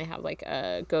together and they have like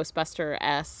a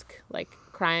Ghostbuster-esque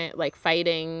like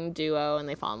fighting duo and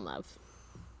they fall in love.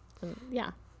 And,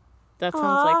 yeah. That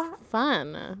sounds like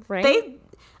fun, right? They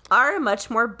are a much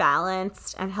more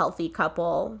balanced and healthy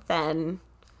couple than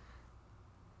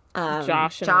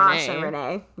Josh and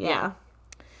Renee. Yeah.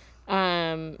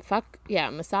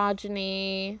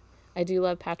 Misogyny. I do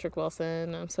love Patrick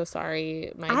Wilson. I'm so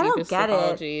sorry. My I don't deepest get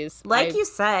apologies. It. Like you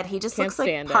said, he just looks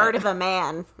like part of a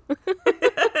man.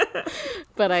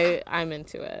 But I'm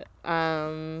into it.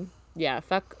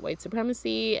 Fuck white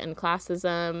supremacy and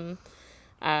classism.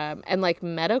 And like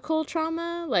medical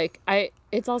trauma,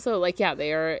 it's also like,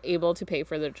 they are able to pay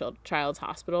for their child's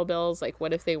hospital bills. Like,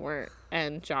 what if they weren't,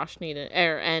 and Josh needed,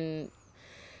 and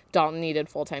Dalton needed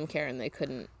full-time care and they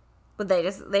couldn't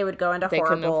But they would go into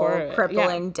couldn't afford horrible, it.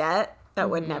 crippling debt that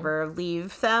would never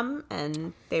leave them,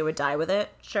 and they would die with it.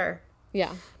 Sure.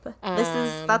 Yeah. But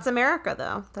that's America,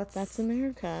 though. That's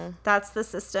America. That's the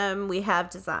system we have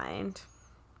designed.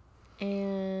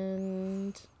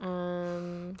 And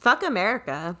fuck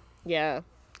America. Yeah.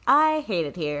 I hate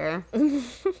it here.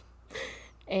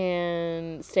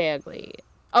 And stay ugly.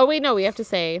 Oh wait, no, we have to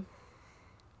say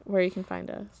where you can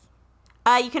find us.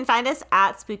 You can find us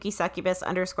at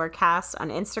spookysuccubus_cast on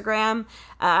Instagram.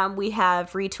 We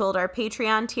have retooled our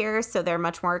Patreon tiers, so they're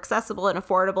much more accessible and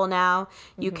affordable now.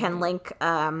 You can link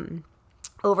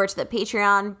over to the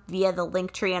Patreon via the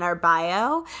link tree in our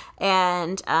bio.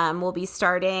 And we'll be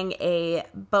starting a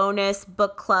bonus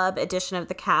book club edition of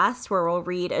the cast where we'll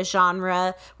read a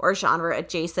genre or genre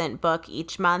adjacent book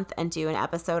each month and do an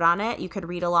episode on it. You could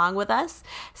read along with us.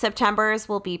 September's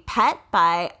will be Pet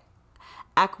by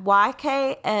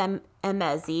Akwake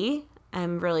Emezi.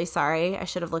 I'm really sorry. I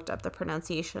should have looked up the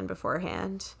pronunciation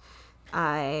beforehand.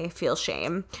 I feel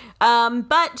shame.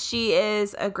 But she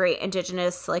is a great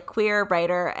Indigenous, queer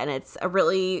writer, and it's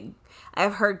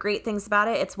I've heard great things about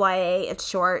it. It's YA, it's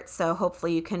short, so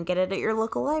hopefully you can get it at your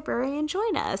local library and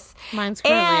join us. Mine's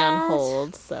currently on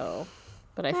hold,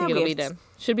 but I think it'll be done.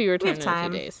 Should be returned in a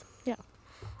few days. Yeah.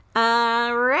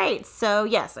 Right. So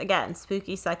yes, again,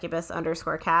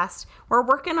 spookysuccubus_cast. We're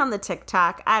working on the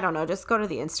TikTok. I don't know. Just go to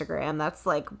the Instagram. That's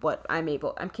what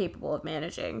I'm capable of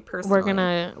managing personally.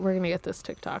 We're gonna get this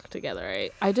TikTok together.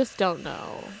 Right? I just don't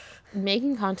know.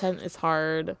 Making content is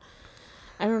hard.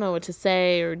 I don't know what to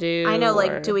say or do. I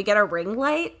know. Do we get a ring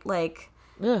light?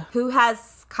 Who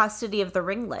has custody of the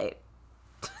ring light?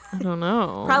 I don't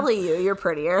know. Probably you. You're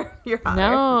prettier. You're hotter.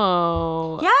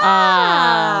 No.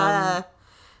 Yeah.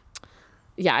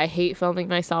 Yeah, I hate filming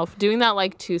myself. Doing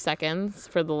that 2 seconds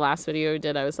for the last video I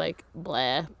did, I was like,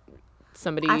 bleh.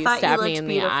 Somebody stabbed me in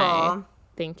the eye.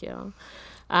 Thank you.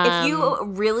 If you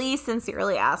really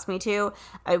sincerely asked me to,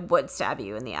 I would stab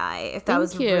you in the eye if that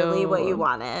was really what you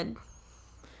wanted.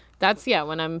 That's,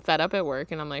 when I'm fed up at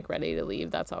work and I'm ready to leave,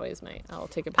 that's always I'll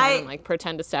take a pen and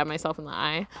pretend to stab myself in the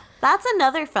eye. That's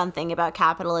another fun thing about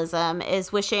capitalism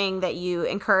is wishing that you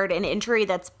incurred an injury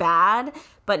that's bad,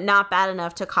 but not bad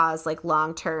enough to cause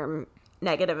long-term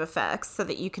negative effects so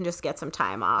that you can just get some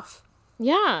time off.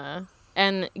 Yeah.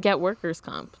 And get workers'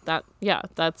 comp.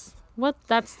 That's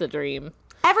the dream.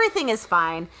 Everything is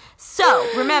fine. So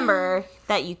remember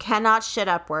that you cannot shit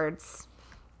upwards.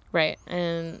 Right.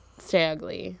 And stay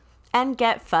ugly. And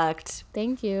get fucked.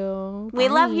 Thank you. We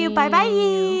love you.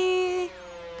 Bye-bye.